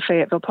center at the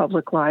Fayetteville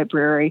Public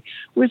Library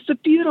with the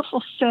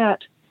beautiful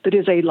set that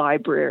is a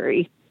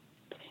library.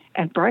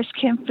 And Bryce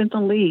Kemp in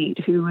the lead,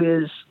 who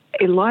is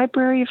a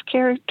library of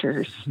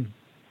characters.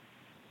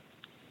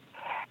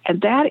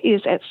 And that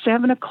is at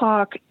 7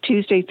 o'clock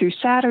Tuesday through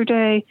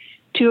Saturday,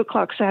 2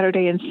 o'clock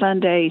Saturday and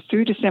Sunday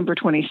through December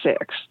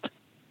 26th.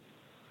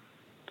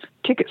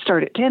 Tickets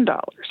start at $10.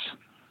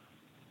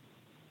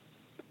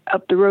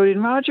 Up the road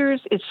in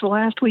Rogers, it's the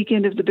last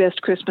weekend of the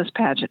best Christmas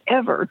pageant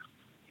ever.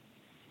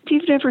 If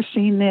you've never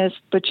seen this,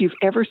 but you've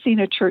ever seen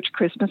a church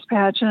Christmas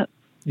pageant,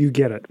 you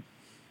get it.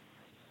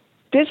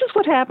 This is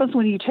what happens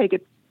when you take a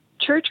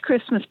church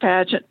Christmas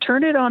pageant,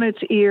 turn it on its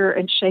ear,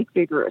 and shake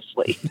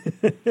vigorously.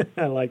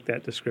 I like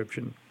that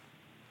description.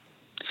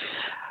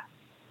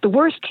 The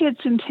worst kids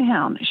in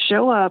town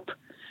show up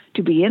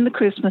to be in the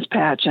Christmas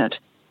pageant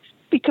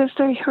because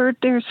they heard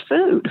there's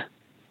food.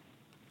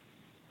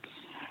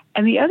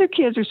 And the other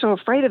kids are so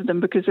afraid of them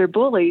because they're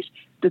bullies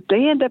that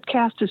they end up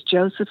cast as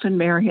Joseph and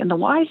Mary and the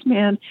wise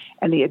men,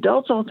 and the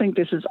adults all think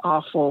this is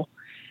awful.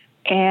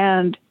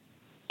 And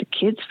the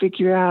kids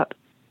figure out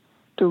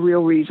the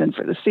real reason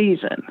for the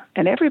season.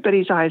 And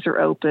everybody's eyes are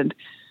opened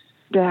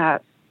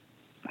that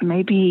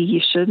maybe you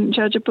shouldn't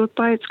judge a book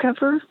by its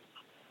cover.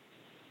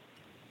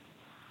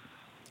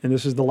 And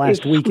this is the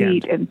last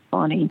weekend. Sweet and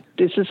funny.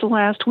 This is the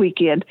last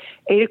weekend.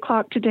 8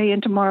 o'clock today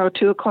and tomorrow,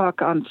 2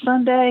 o'clock on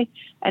Sunday,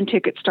 and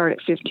tickets start at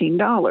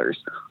 $15.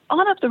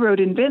 On up the road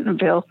in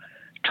Bentonville,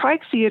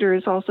 Trike Theater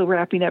is also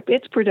wrapping up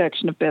its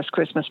production of Best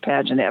Christmas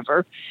Pageant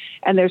Ever.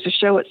 And there's a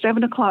show at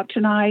 7 o'clock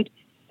tonight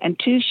and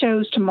 2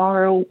 shows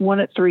tomorrow, one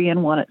at 3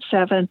 and one at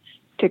 7.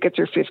 Tickets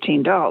are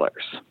 $15.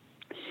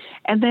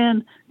 And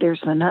then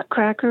there's the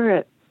Nutcracker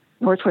at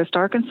Northwest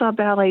Arkansas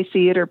Ballet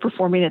Theater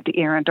performing at the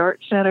Errand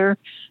Arts Center.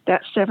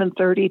 That's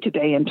 7:30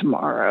 today and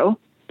tomorrow.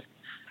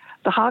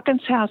 The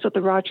Hawkins House at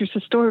the Rogers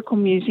Historical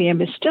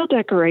Museum is still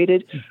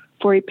decorated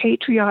for a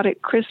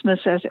patriotic Christmas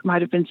as it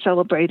might have been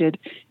celebrated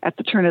at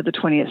the turn of the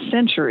 20th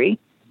century,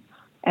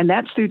 and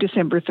that's through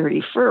December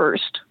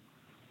 31st.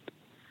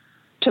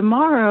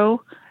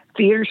 Tomorrow,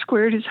 Theater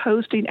Squared is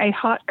hosting a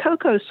hot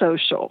cocoa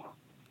social.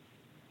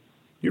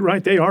 You're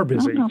right, they are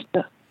busy.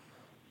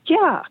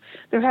 Yeah,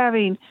 they're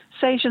having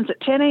sessions at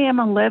 10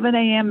 a.m., 11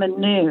 a.m., and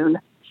noon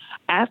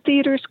at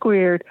Theater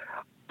Squared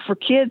for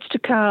kids to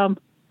come,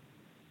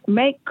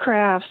 make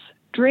crafts,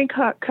 drink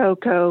hot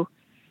cocoa.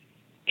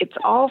 It's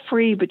all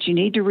free, but you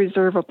need to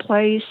reserve a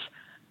place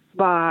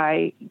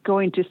by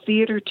going to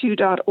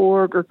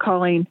theater2.org or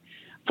calling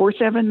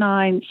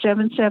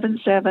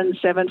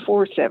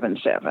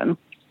 479-777-7477.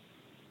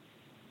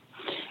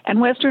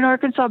 And Western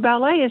Arkansas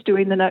Ballet is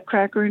doing the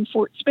Nutcracker in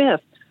Fort Smith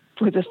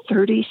for the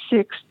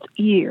 36th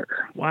year.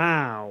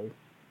 Wow.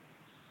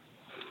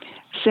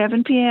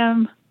 7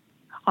 p.m.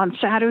 on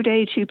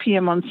Saturday, 2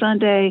 p.m. on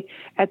Sunday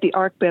at the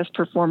ArcBest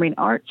Performing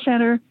Arts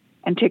Center,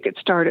 and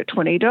tickets start at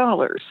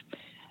 $20.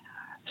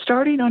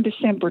 Starting on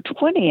December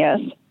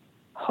 20th,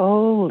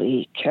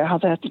 holy cow,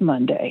 that's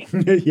Monday.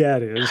 Yeah,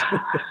 it is.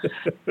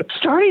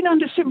 Starting on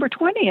December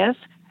 20th,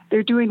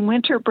 they're doing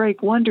Winter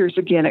Break Wonders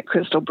again at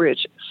Crystal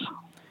Bridges,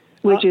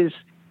 which is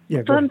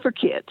fun for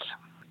kids.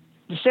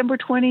 December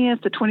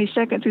 20th, the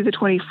 22nd through the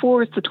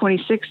 24th, the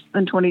 26th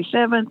and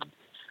 27th,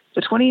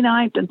 the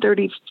 29th and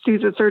 30th through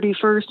the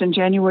 31st, and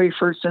January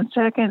 1st and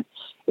 2nd.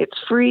 It's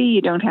free.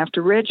 You don't have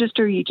to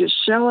register. You just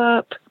show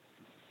up,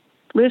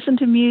 listen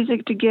to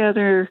music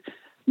together,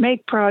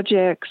 make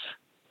projects,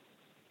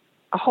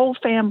 a whole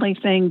family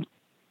thing,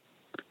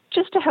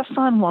 just to have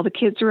fun while the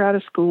kids are out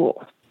of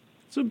school.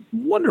 It's a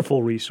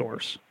wonderful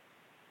resource.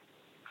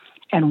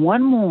 And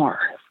one more.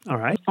 All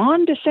right.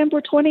 On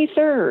December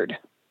 23rd,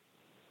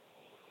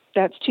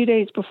 That's 2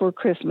 days before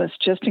Christmas,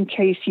 just in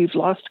case you've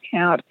lost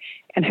count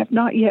and have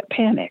not yet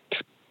panicked.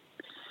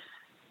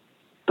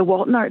 The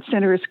Walton Arts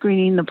Center is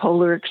screening The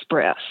Polar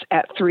Express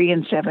at 3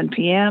 and 7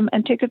 p.m.,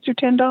 and tickets are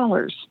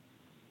 $10.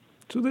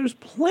 So there's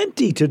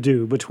plenty to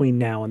do between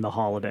now and the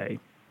holiday.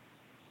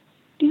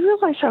 Do you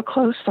realize how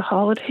close the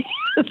holiday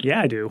is?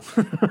 Yeah, I do.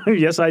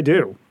 Yes, I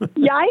do.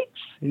 Yikes.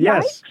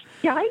 Yes.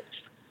 Yikes.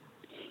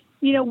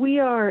 You know, we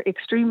are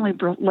extremely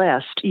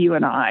blessed, you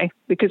and I,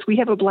 because we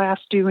have a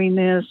blast doing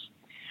this,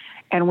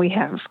 and we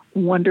have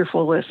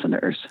wonderful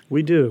listeners.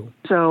 We do.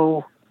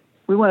 So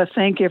we want to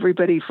thank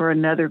everybody for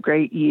another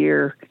great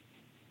year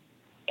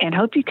and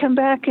hope you come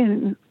back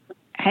and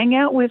hang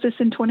out with us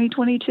in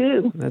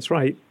 2022. That's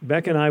right.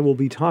 Becca and I will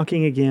be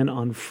talking again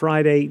on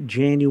Friday,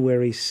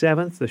 January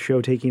 7th, the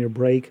show taking a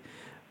break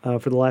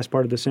for the last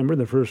part of December,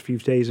 the first few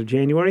days of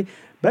January.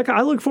 Becca,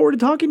 I look forward to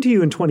talking to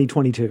you in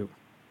 2022.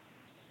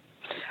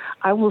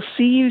 I will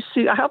see you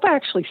soon. I hope I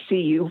actually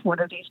see you one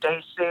of these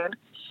days soon.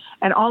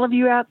 And all of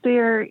you out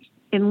there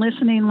in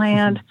listening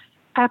land,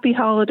 happy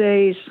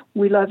holidays.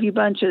 We love you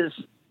bunches.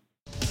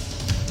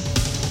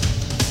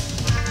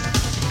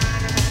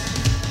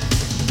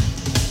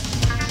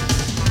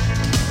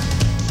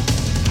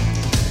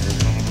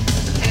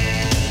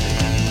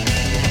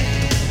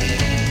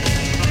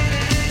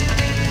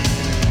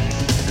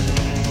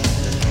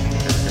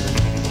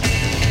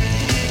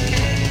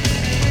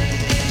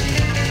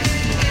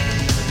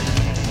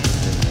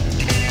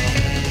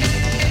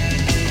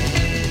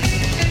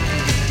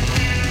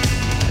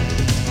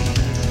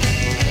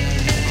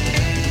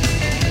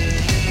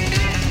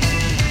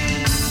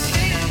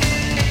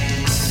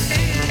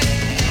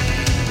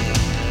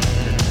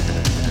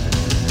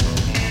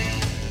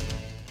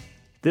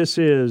 This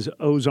is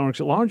Ozarks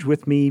at Large.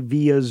 With me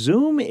via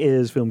Zoom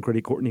is film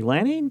critic Courtney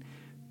Lanning.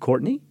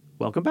 Courtney,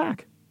 welcome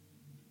back.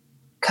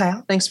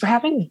 Kyle, thanks for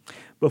having me.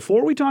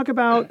 Before we talk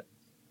about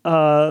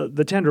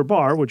the Tender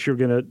Bar, which you're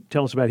going to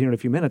tell us about here in a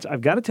few minutes, I've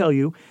got to tell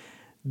you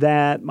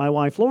that my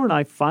wife Laura and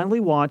I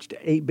finally watched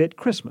 8-Bit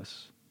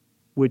Christmas,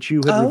 which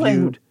you had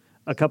reviewed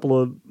a couple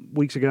of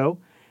weeks ago.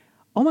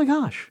 Oh my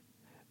gosh.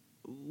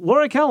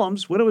 Laura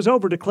Kellums, when it was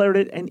over, declared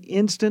it an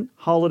instant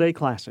holiday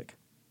classic.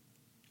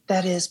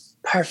 That is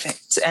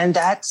perfect. And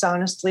that's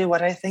honestly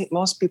what I think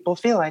most people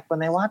feel like when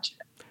they watch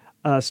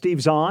it.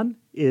 Steve Zahn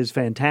is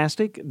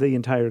fantastic. The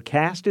entire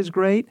cast is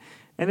great.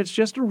 And it's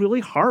just a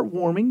really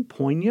heartwarming,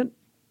 poignant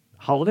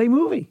holiday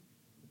movie.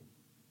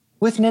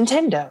 With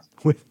Nintendo.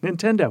 With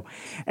Nintendo.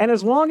 And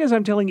as long as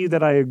I'm telling you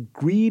that I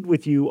agreed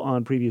with you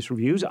on previous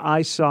reviews,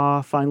 I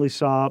finally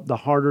saw The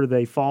Harder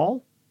They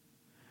Fall,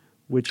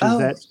 which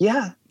is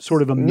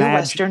sort of new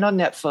Western on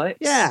Netflix.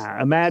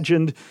 Yeah,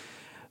 imagined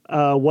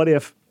what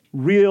if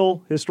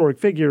real historic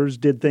figures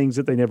did things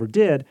that they never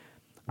did.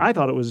 I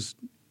thought it was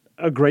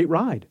a great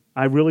ride.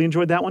 I really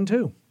enjoyed that one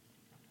too.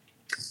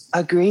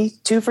 Agree.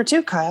 2 for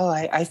 2, Kyle.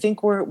 I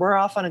think we're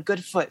off on a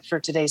good foot for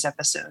today's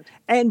episode.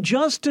 And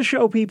just to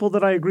show people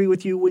that I agree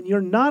with you when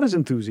you're not as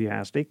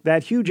enthusiastic,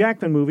 that Hugh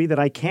Jackman movie that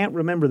I can't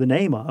remember the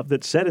name of,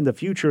 that's set in the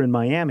future in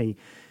Miami,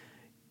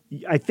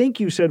 I think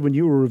you said when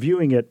you were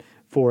reviewing it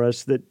for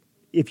us that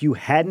if you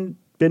hadn't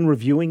been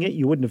reviewing it,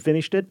 you wouldn't have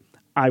finished it.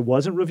 I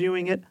wasn't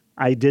reviewing it.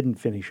 I didn't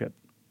finish it.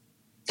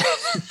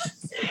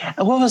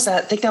 What was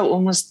that? I think that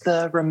one was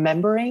The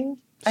Remembering,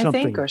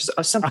 or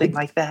something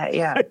like that.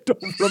 Yeah. I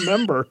don't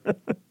remember. I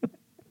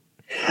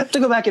have to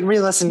go back and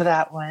re-listen to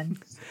that one.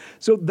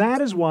 So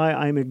that is why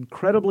I'm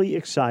incredibly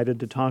excited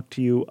to talk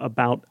to you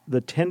about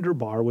The Tender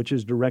Bar, which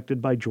is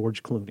directed by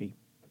George Clooney.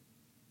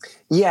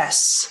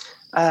 Yes.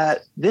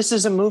 This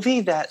is a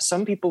movie that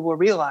some people will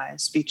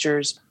realize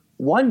features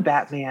one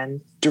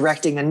Batman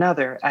directing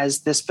another, as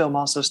this film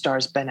also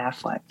stars Ben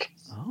Affleck.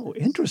 Oh,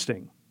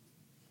 interesting.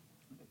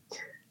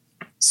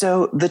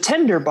 So The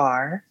Tender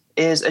Bar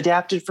is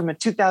adapted from a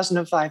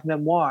 2005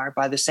 memoir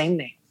by the same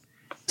name.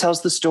 It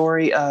tells the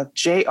story of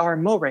J.R.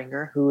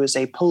 Moehringer, who is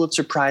a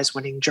Pulitzer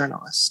Prize-winning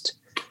journalist.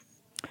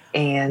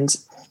 And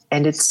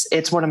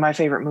it's one of my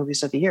favorite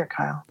movies of the year,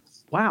 Kyle.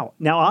 Wow.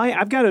 Now,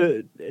 I've got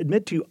to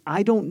admit to you,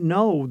 I don't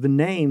know the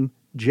name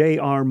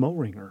J.R.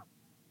 Moehringer.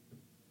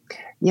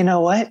 You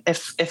know what?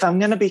 If I'm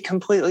going to be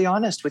completely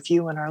honest with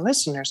you and our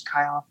listeners,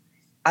 Kyle,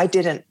 I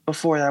didn't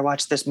before I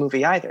watched this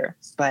movie either.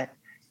 But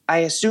I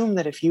assume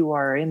that if you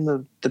are in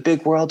the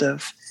big world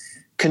of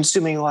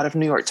consuming a lot of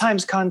New York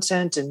Times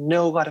content and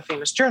know a lot of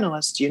famous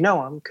journalists, you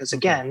know him because,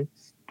 again,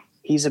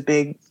 he's a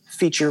big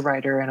feature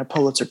writer and a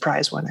Pulitzer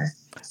Prize winner.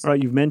 All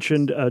right, you've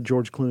mentioned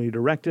George Clooney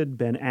directed.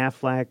 Ben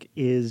Affleck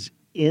is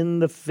in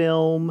the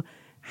film.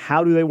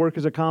 How do they work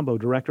as a combo,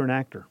 director and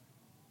actor?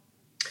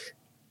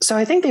 So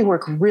I think they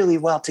work really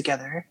well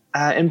together.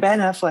 And Ben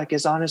Affleck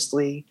is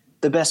honestly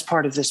the best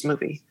part of this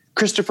movie.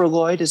 Christopher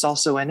Lloyd is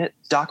also in it.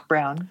 Doc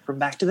Brown from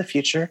Back to the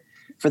Future,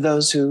 for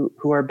those who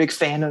are a big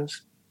fan of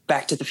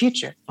Back to the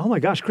Future. Oh my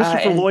gosh,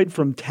 Christopher Lloyd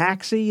from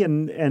Taxi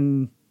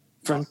and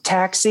from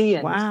Taxi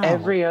and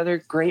every other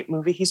great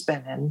movie he's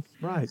been in.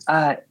 Right.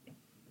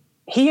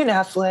 He and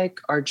Affleck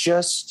are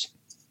just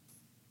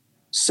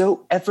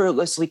so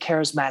effortlessly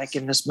charismatic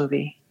in this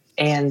movie.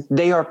 And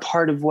they are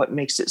part of what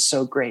makes it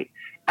so great.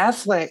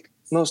 Affleck,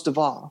 most of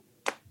all,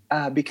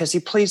 because he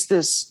plays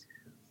this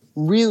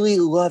really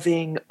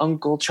loving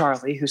Uncle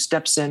Charlie who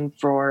steps in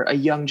for a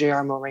young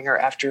J.R. Moehringer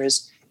after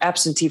his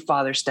absentee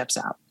father steps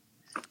out.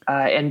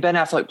 And Ben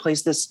Affleck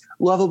plays this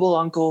lovable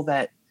uncle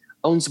that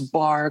owns a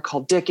bar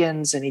called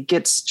Dickens, and he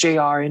gets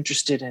J.R.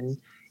 interested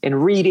in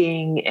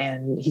reading,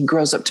 and he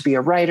grows up to be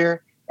a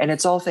writer. And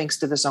it's all thanks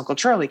to this Uncle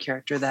Charlie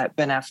character that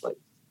Ben Affleck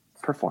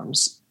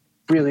performs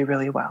really,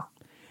 really well.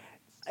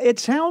 It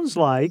sounds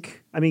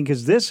like,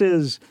 because this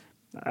is,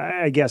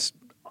 I guess,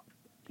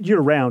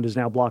 year-round is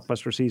now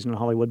blockbuster season in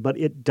Hollywood, but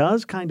it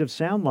does kind of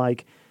sound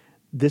like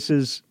this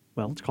is,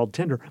 it's called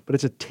tender, but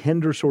it's a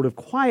tender sort of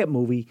quiet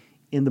movie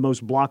in the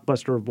most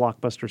blockbuster of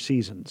blockbuster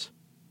seasons.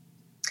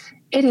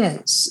 It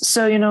is.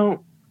 So,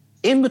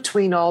 in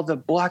between all the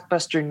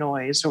blockbuster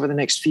noise over the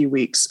next few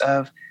weeks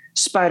of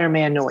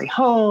Spider-Man No Way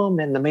Home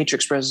and The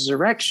Matrix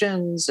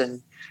Resurrections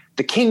and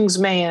The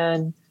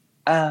Kingsman,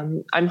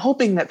 I'm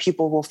hoping that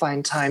people will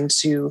find time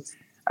to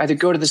either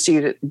go to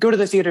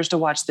the theaters to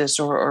watch this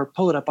or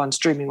pull it up on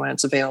streaming when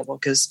it's available,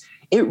 because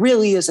it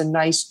really is a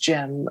nice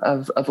gem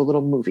of a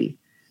little movie.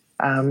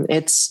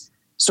 It's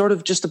sort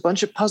of just a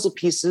bunch of puzzle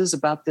pieces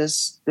about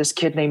this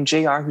kid named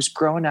JR who's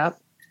growing up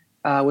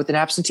with an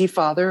absentee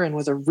father and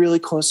with a really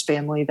close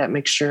family that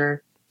makes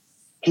sure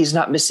he's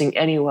not missing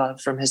any love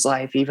from his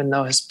life, even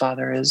though his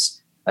father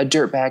is a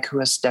dirtbag who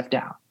has stepped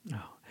out.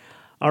 Oh.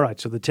 All right,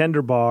 so the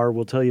Tender Bar,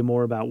 we'll tell you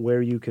more about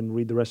where you can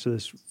read the rest of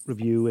this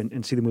review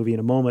and see the movie in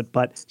a moment.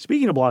 But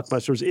speaking of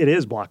blockbusters, it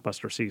is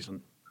blockbuster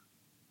season.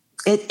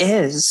 It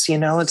is.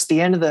 It's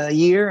the end of the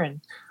year, and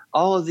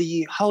all of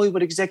the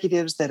Hollywood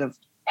executives that have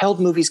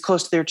held movies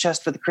close to their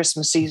chest for the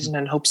Christmas season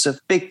in hopes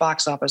of big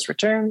box office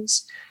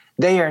returns,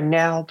 they are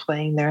now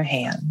playing their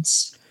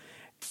hands.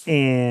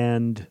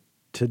 And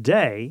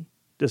today,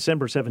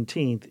 December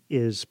 17th,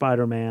 is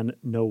Spider-Man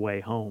No Way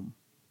Home.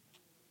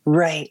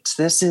 Right.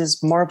 This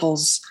is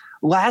Marvel's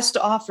last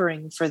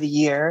offering for the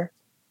year.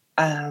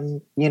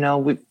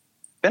 We've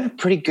been a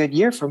pretty good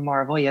year for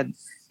Marvel. You had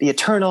the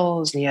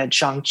Eternals, and you had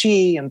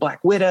Shang-Chi and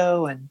Black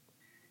Widow, and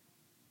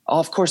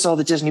all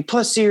the Disney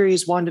Plus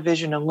series,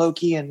 WandaVision and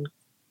Loki and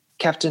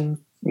Captain,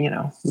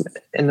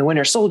 and the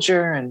Winter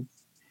Soldier and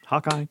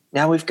Hawkeye.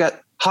 Now we've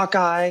got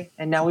Hawkeye,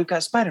 and now we've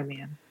got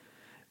Spider-Man.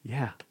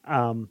 Yeah.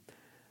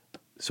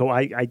 So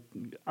I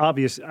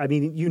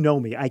you know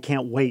me, I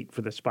can't wait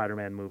for the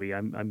Spider-Man movie.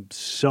 I'm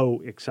so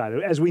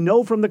excited. As we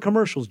know from the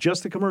commercials,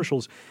 just the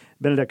commercials,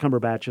 Benedict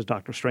Cumberbatch as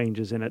Doctor Strange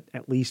is in it,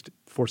 at least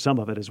for some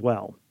of it as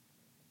well.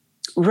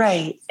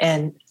 Right.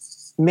 And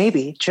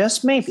maybe,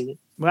 just maybe,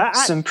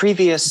 some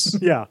previous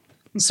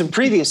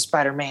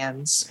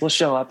Spider-Mans will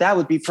show up. That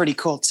would be pretty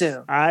cool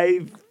too.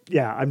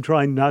 I'm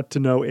trying not to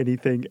know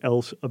anything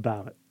else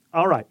about it.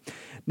 All right.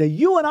 Now,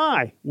 you and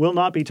I will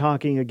not be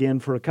talking again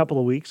for a couple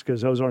of weeks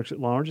because Ozarks at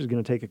Large is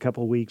going to take a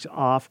couple of weeks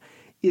off.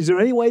 Is there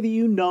any way that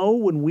you know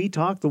when we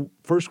talk the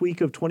first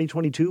week of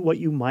 2022 what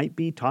you might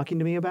be talking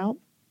to me about?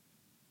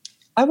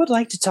 I would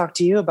like to talk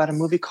to you about a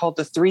movie called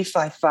The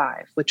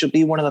 355, which will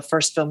be one of the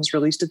first films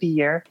released of the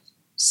year.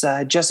 It's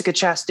a Jessica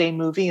Chastain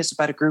movie. It's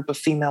about a group of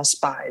female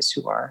spies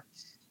who are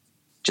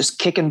just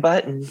kicking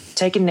butt and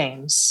taking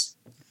names.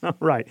 All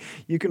right.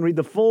 You can read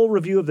the full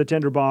review of The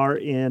Tender Bar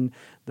in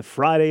the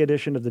Friday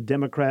edition of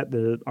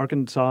the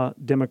Arkansas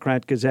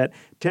Democrat Gazette.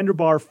 Tender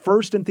Bar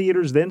first in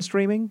theaters, then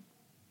streaming?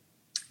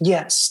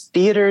 Yes,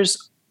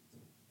 theaters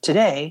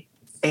today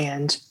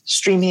and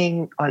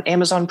streaming on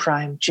Amazon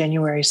Prime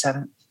January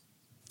 7th.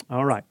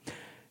 All right.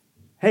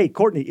 Hey,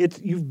 Courtney,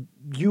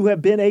 you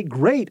have been a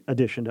great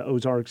addition to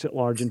Ozarks at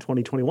Large in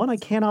 2021. I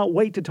cannot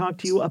wait to talk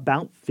to you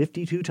about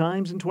 52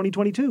 times in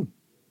 2022.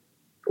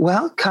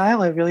 Well,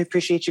 Kyle, I really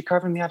appreciate you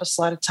carving me out a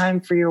slot of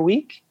time for your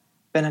week.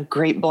 Been a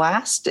great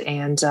blast,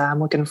 and I'm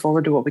looking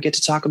forward to what we get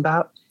to talk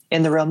about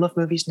in the realm of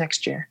movies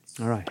next year.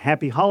 All right.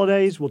 Happy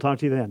holidays. We'll talk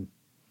to you then.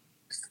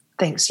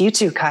 Thanks. You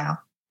too,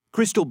 Kyle.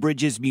 Crystal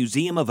Bridges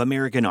Museum of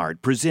American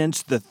Art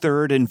presents the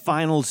third and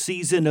final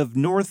season of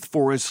North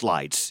Forest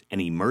Lights, an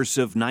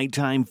immersive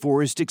nighttime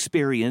forest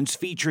experience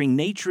featuring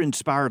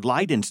nature-inspired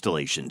light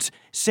installations,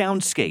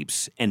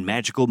 soundscapes, and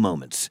magical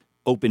moments.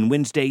 Open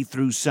Wednesday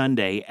through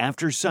Sunday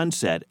after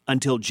sunset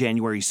until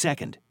January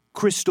 2nd.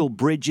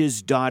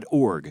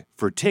 crystalbridges.org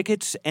for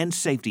tickets and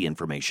safety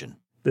information.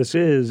 This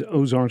is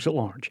Ozarks at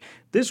Large.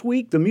 This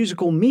week, the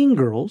musical Mean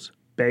Girls,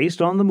 based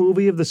on the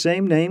movie of the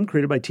same name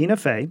created by Tina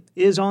Fey,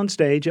 is on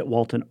stage at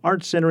Walton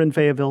Arts Center in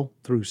Fayetteville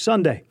through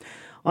Sunday.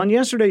 On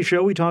yesterday's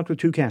show, we talked with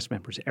two cast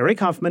members,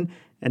 Eric Huffman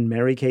and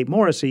Mary Kate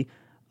Morrissey,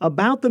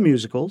 about the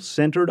musical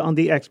centered on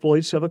the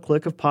exploits of a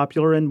clique of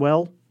popular and,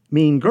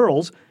 mean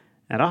girls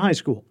at a high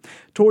school.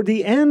 Toward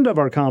the end of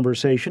our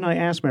conversation, I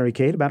asked Mary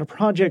Kate about a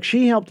project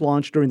she helped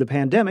launch during the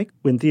pandemic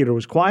when theater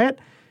was quiet,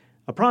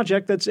 a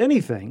project that's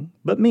anything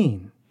but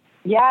mean.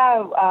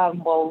 Yeah,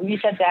 we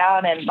sat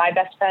down, and my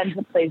best friend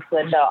who plays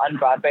Glinda on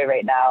Broadway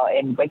right now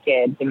in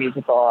Wicked, the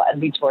musical,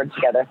 and we toured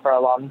together for a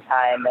long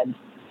time. And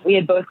we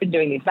had both been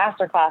doing these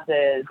master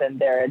classes, and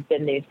there had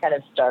been these kind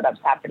of startups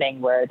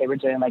happening where they were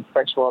doing like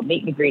virtual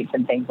meet and greets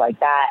and things like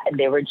that. And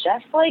they were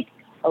just like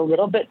a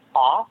little bit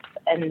off.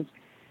 And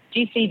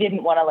GC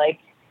didn't want to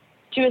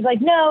she was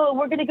like, no,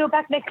 we're going to go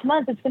back next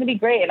month. It's going to be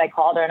great. And I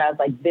called her and I was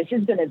like, this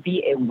is going to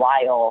be a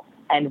while.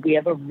 And we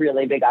have a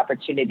really big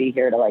opportunity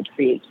here to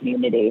create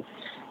community.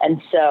 And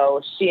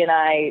so she and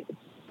I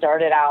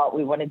started out,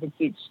 we wanted to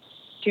teach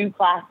 2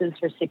 classes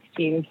for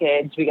 16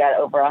 kids. We got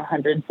over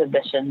 100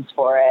 submissions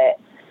for it.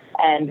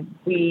 And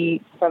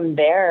we, from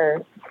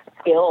there,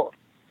 built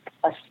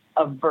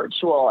a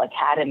virtual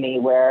academy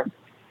where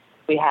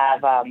we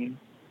have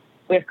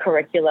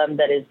curriculum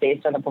that is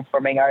based on the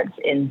performing arts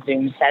in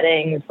Zoom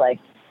settings. Like,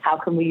 how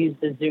can we use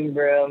the Zoom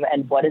room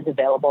and what is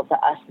available to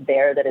us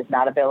there that is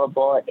not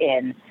available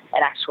in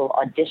an actual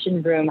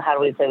audition room? How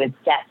do we play with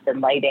depth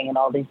and lighting and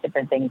all these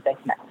different things that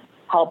can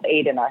help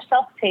aid in our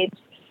self-tapes?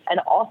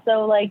 And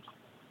also,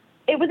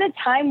 it was a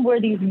time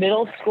where these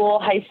middle school,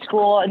 high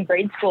school, and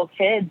grade school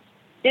kids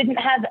didn't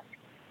have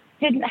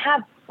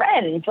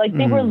friends.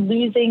 They were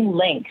losing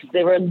links.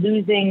 They were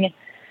losing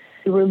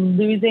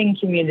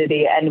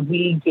community, and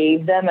we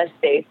gave them a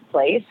safe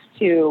place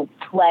to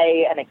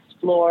play and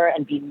explore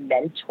and be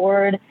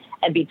mentored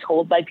and be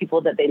told by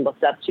people that they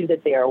looked up to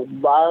that they are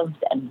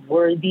loved and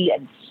worthy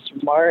and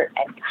smart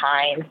and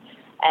kind.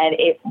 And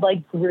it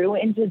grew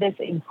into this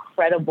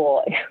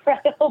incredible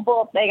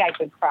thing. I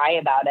could cry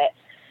about it,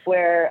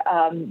 where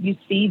you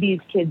see these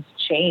kids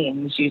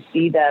change. You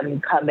see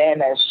them come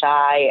in as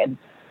shy and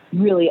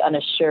really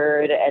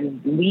unassured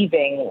and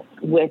leaving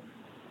with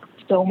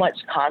so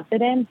much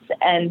confidence.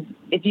 And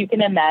if you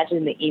can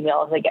imagine the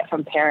emails I get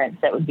from parents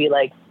that would be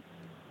like,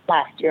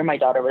 last year my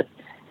daughter was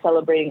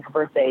celebrating her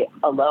birthday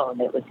alone.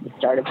 It was the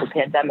start of the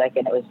pandemic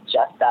and it was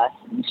just us.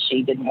 And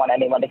she didn't want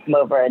anyone to come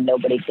over and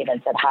nobody came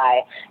and said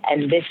hi.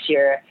 And this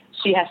year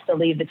she has to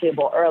leave the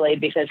table early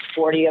because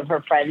 40 of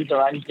her friends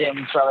are on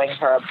Zoom throwing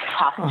her a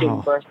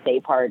costume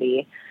birthday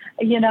party.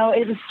 You know,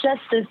 it was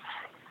just this.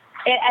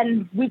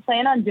 And we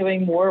plan on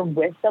doing more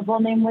with Double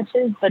Name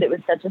Witches, but it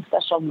was such a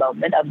special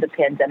moment of the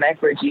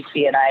pandemic where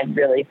GC and I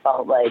really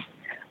felt like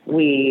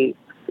we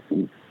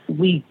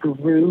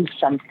grew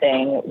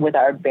something with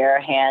our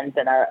bare hands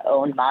and our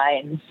own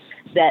minds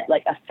that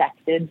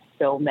affected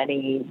so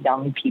many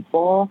young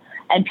people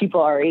and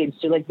people our age.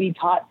 So we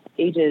taught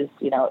ages,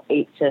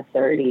 8 to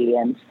 30,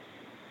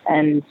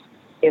 and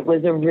it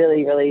was a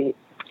really, really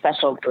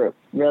special group.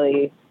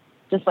 Really,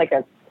 just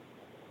a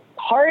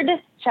hard,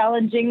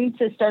 challenging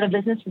to start a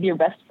business with your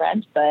best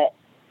friend, but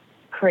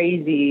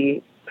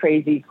crazy,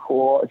 crazy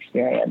cool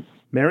experience.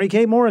 Mary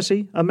Kate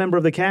Morrissey, a member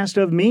of the cast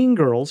of Mean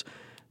Girls,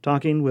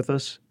 talking with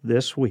us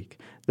this week.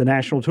 The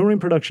national touring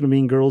production of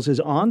Mean Girls is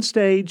on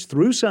stage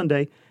through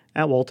Sunday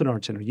at Walton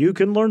Arts Center. You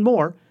can learn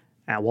more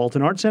at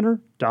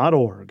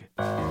waltonartscenter.org.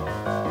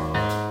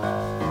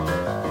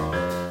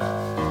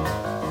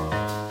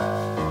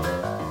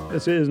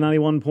 This is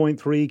 91.3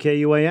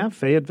 KUAF,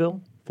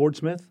 Fayetteville, Fort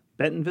Smith,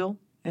 Bentonville,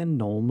 and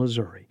Knoll,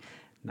 Missouri.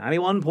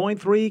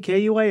 91.3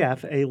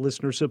 KUAF, a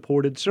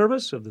listener-supported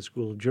service of the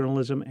School of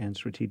Journalism and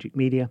Strategic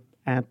Media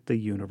at the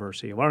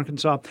University of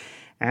Arkansas.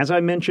 As I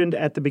mentioned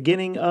at the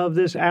beginning of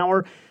this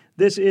hour,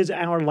 this is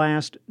our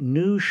last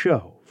new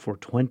show for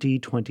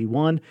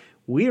 2021.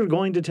 We are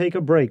going to take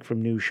a break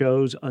from new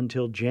shows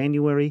until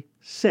January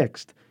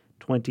 6th,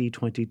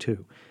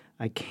 2022.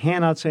 I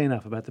cannot say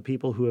enough about the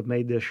people who have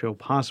made this show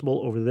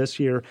possible over this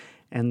year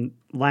and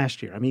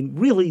last year. I mean,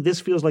 really,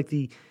 this feels like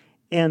the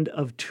end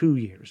of 2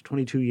 years,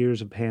 22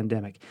 years of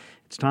pandemic.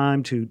 It's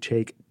time to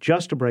take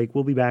just a break.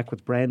 We'll be back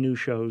with brand new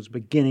shows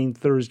beginning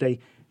Thursday,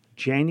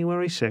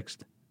 January 6th,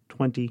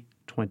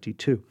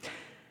 2022.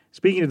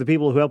 Speaking of the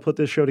people who helped put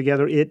this show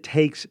together, it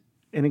takes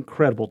an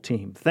incredible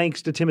team.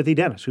 Thanks to Timothy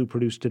Dennis, who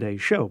produced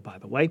today's show, by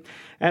the way,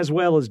 as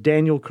well as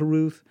Daniel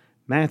Caruth,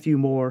 Matthew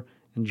Moore,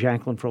 and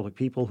Jacqueline Froelich,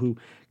 people who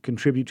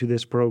contribute to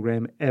this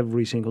program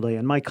every single day.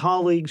 And my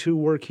colleagues who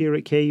work here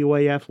at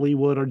KUAF, Lee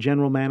Wood, our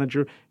general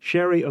manager,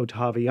 Sherry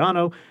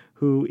Ottaviano,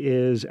 who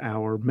is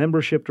our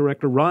membership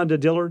director, Rhonda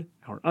Dillard,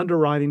 our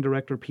underwriting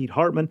director, Pete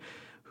Hartman,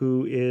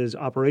 who is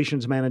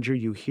operations manager.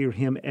 You hear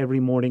him every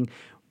morning,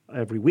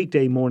 every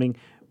weekday morning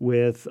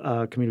with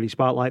Community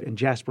Spotlight, and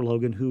Jasper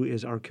Logan, who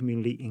is our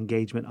community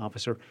engagement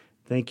officer.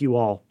 Thank you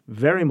all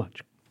very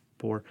much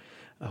for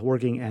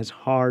working as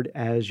hard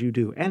as you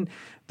do. And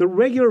the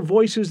regular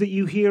voices that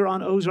you hear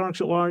on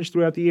Ozarks at Large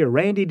throughout the year.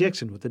 Randy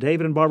Dixon with the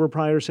David and Barbara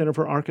Pryor Center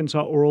for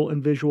Arkansas Oral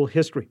and Visual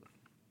History.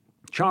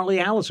 Charlie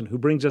Allison, who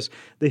brings us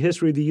the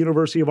history of the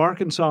University of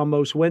Arkansas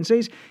most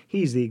Wednesdays.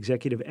 He's the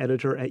executive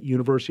editor at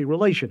University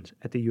Relations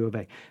at the U of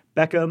A.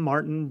 Becca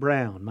Martin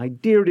Brown, my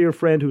dear, dear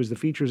friend, who is the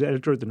features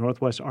editor at the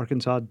Northwest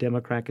Arkansas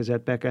Democrat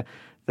Gazette. Becca,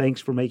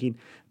 thanks for making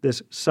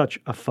this such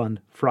a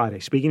fun Friday.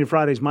 Speaking of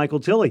Fridays, Michael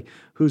Tilley,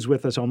 who's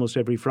with us almost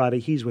every Friday.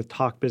 He's with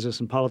Talk Business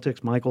and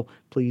Politics. Michael,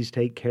 please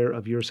take care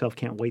of yourself.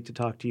 Can't wait to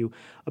talk to you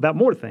about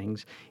more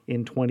things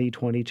in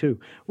 2022.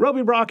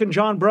 Roby Brock and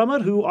John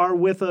Brummett, who are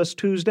with us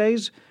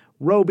Tuesdays.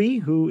 Roby,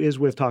 who is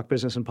with Talk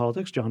Business and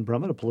Politics, John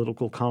Brummett, a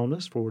political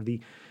columnist for the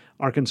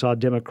Arkansas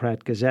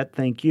Democrat-Gazette.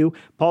 Thank you.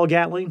 Paul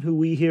Gatling, who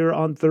we hear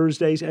on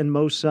Thursdays and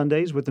most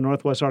Sundays with the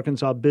Northwest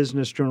Arkansas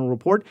Business Journal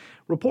Report,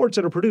 reports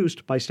that are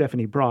produced by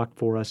Stephanie Brock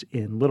for us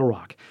in Little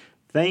Rock.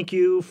 Thank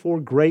you for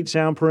great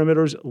sound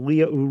perimeters,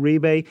 Leah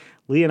Uribe.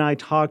 Leah and I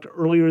talked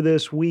earlier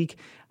this week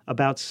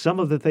about some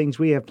of the things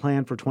we have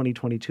planned for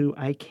 2022.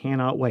 I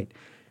cannot wait.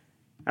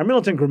 Our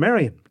militant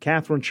grammarian,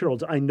 Catherine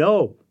Sherrills.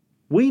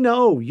 We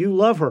know you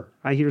love her.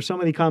 I hear so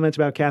many comments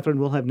about Catherine.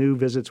 We'll have new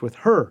visits with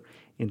her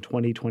in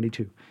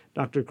 2022.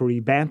 Dr.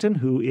 Corrie Banton,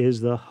 who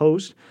is the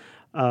host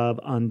of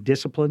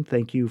Undisciplined,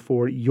 thank you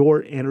for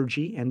your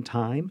energy and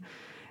time.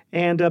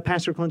 And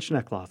Pastor Clint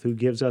Schneckloth, who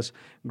gives us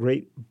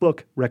great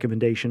book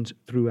recommendations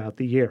throughout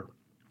the year.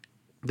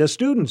 The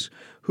students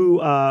who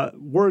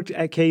worked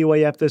at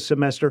KUAF this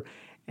semester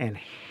and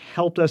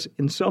helped us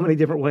in so many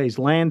different ways.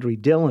 Landry,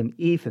 Dylan,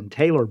 Ethan,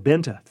 Taylor,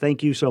 Benta,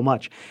 thank you so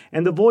much.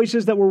 And the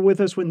voices that were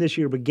with us when this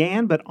year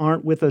began but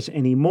aren't with us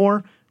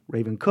anymore,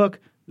 Raven Cook,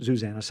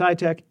 Zuzanna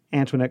Sitek,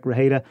 Antoinette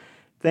Grajeda,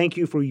 thank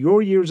you for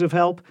your years of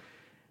help.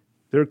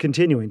 They're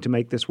continuing to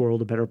make this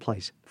world a better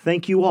place.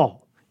 Thank you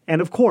all.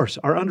 And of course,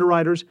 our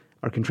underwriters,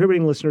 our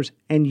contributing listeners,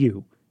 and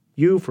you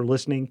for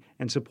listening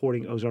and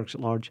supporting Ozarks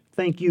at Large.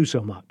 Thank you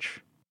so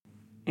much.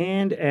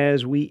 And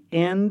as we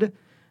end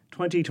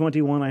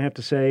 2021, I have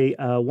to say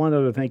one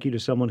other thank you to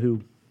someone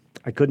who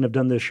I couldn't have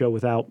done this show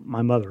without,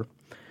 my mother,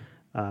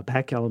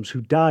 Pat Kellums,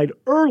 who died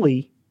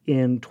early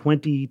in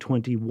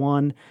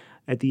 2021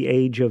 at the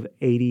age of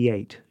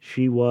 88.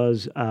 She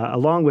was,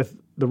 along with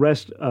the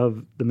rest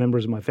of the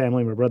members of my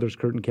family, my brothers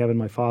Kurt and Kevin,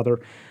 my father,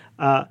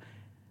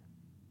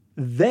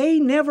 they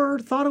never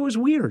thought it was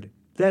weird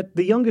that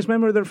the youngest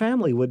member of their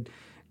family would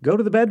go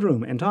to the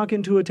bedroom and talk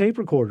into a tape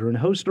recorder and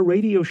host a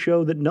radio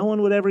show that no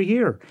one would ever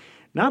hear.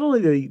 Not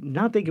only did they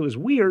not think it was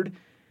weird,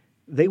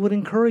 they would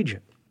encourage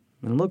it.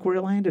 And look where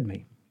it landed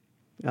me.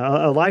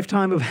 A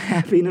lifetime of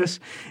happiness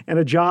and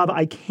a job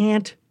I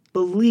can't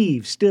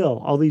believe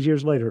still, all these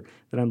years later,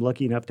 that I'm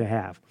lucky enough to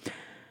have.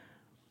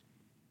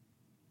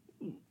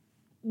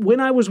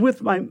 When I was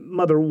with my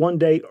mother one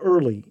day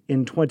early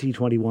in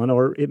 2021,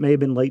 or it may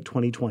have been late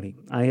 2020,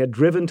 I had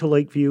driven to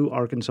Lakeview,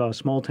 Arkansas, a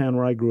small town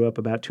where I grew up,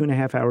 about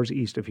 2.5 hours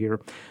east of here.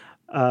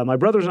 My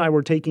brothers and I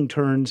were taking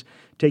turns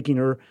taking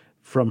her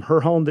from her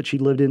home that she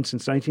lived in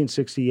since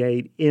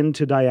 1968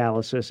 into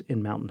dialysis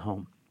in Mountain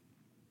Home.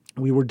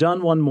 We were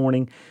done one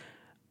morning.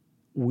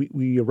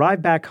 We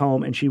arrived back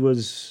home, and she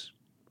was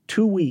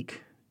too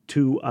weak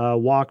to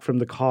walk from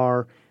the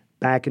car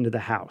back into the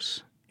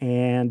house.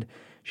 And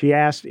she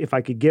asked if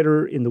I could get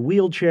her in the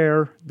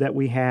wheelchair that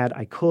we had.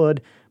 I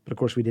could, but of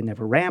course we didn't have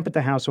a ramp at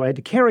the house, so I had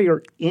to carry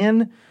her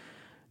in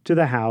to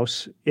the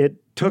house. It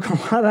took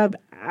a lot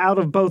out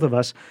of both of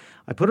us.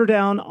 I put her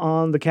down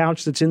on the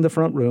couch that's in the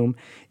front room.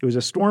 It was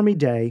a stormy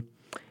day.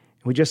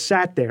 We just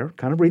sat there,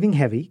 kind of breathing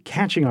heavy,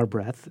 catching our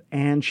breath,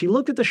 and she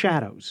looked at the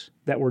shadows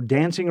that were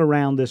dancing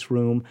around this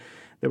room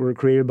that were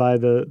created by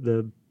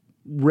the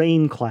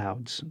rain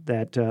clouds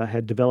that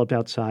had developed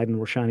outside and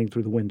were shining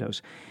through the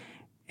windows.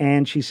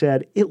 And she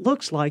said, it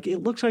looks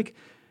like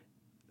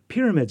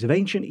pyramids of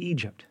ancient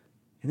Egypt.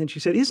 And then she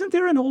said, isn't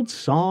there an old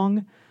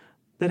song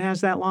that has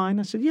that line?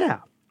 I said, yeah.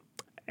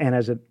 And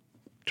as it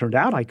turned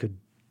out, I could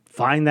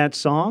find that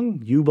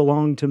song, You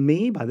Belong to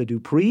Me by the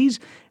Duprees,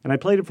 and I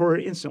played it for her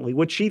instantly,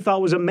 which she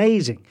thought was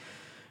amazing.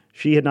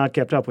 She had not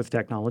kept up with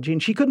technology,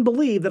 and she couldn't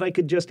believe that I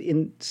could just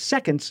in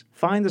seconds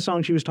find the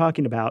song she was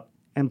talking about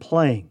and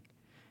playing.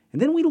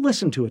 And then we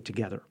listened to it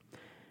together.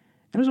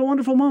 And it was a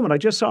wonderful moment. I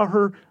just saw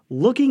her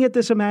looking at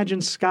this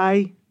imagined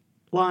skyline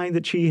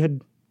that she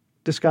had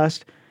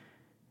discussed.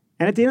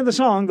 And at the end of the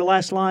song, the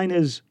last line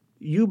is,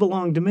 You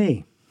Belong to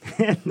Me.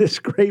 And this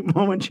great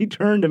moment, she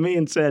turned to me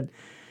and said,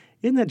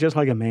 isn't that just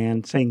like a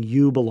man saying,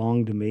 you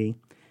belong to me?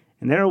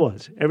 And there it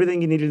was,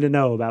 everything you needed to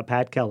know about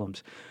Pat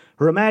Kellums.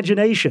 Her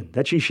imagination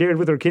that she shared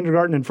with her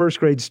kindergarten and first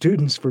grade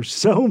students for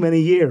so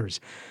many years.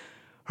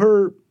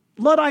 Her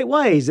Luddite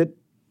ways that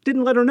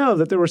didn't let her know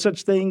that there were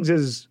such things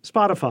as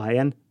Spotify.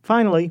 And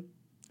finally,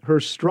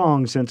 her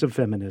strong sense of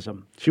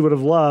feminism. She would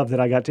have loved that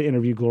I got to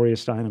interview Gloria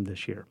Steinem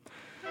this year.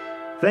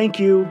 Thank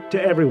you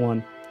to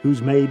everyone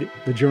who's made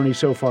the journey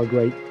so far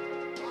great.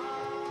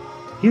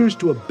 Here's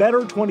to a better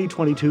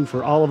 2022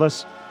 for all of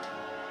us.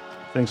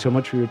 Thanks so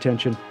much for your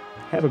attention.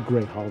 Have a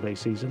great holiday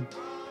season.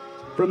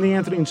 From the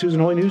Anthony and Susan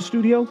Hoy News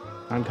Studio,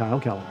 I'm Kyle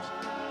Kellums.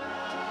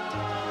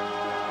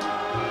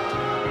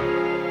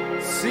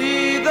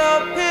 See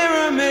the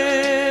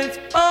pyramid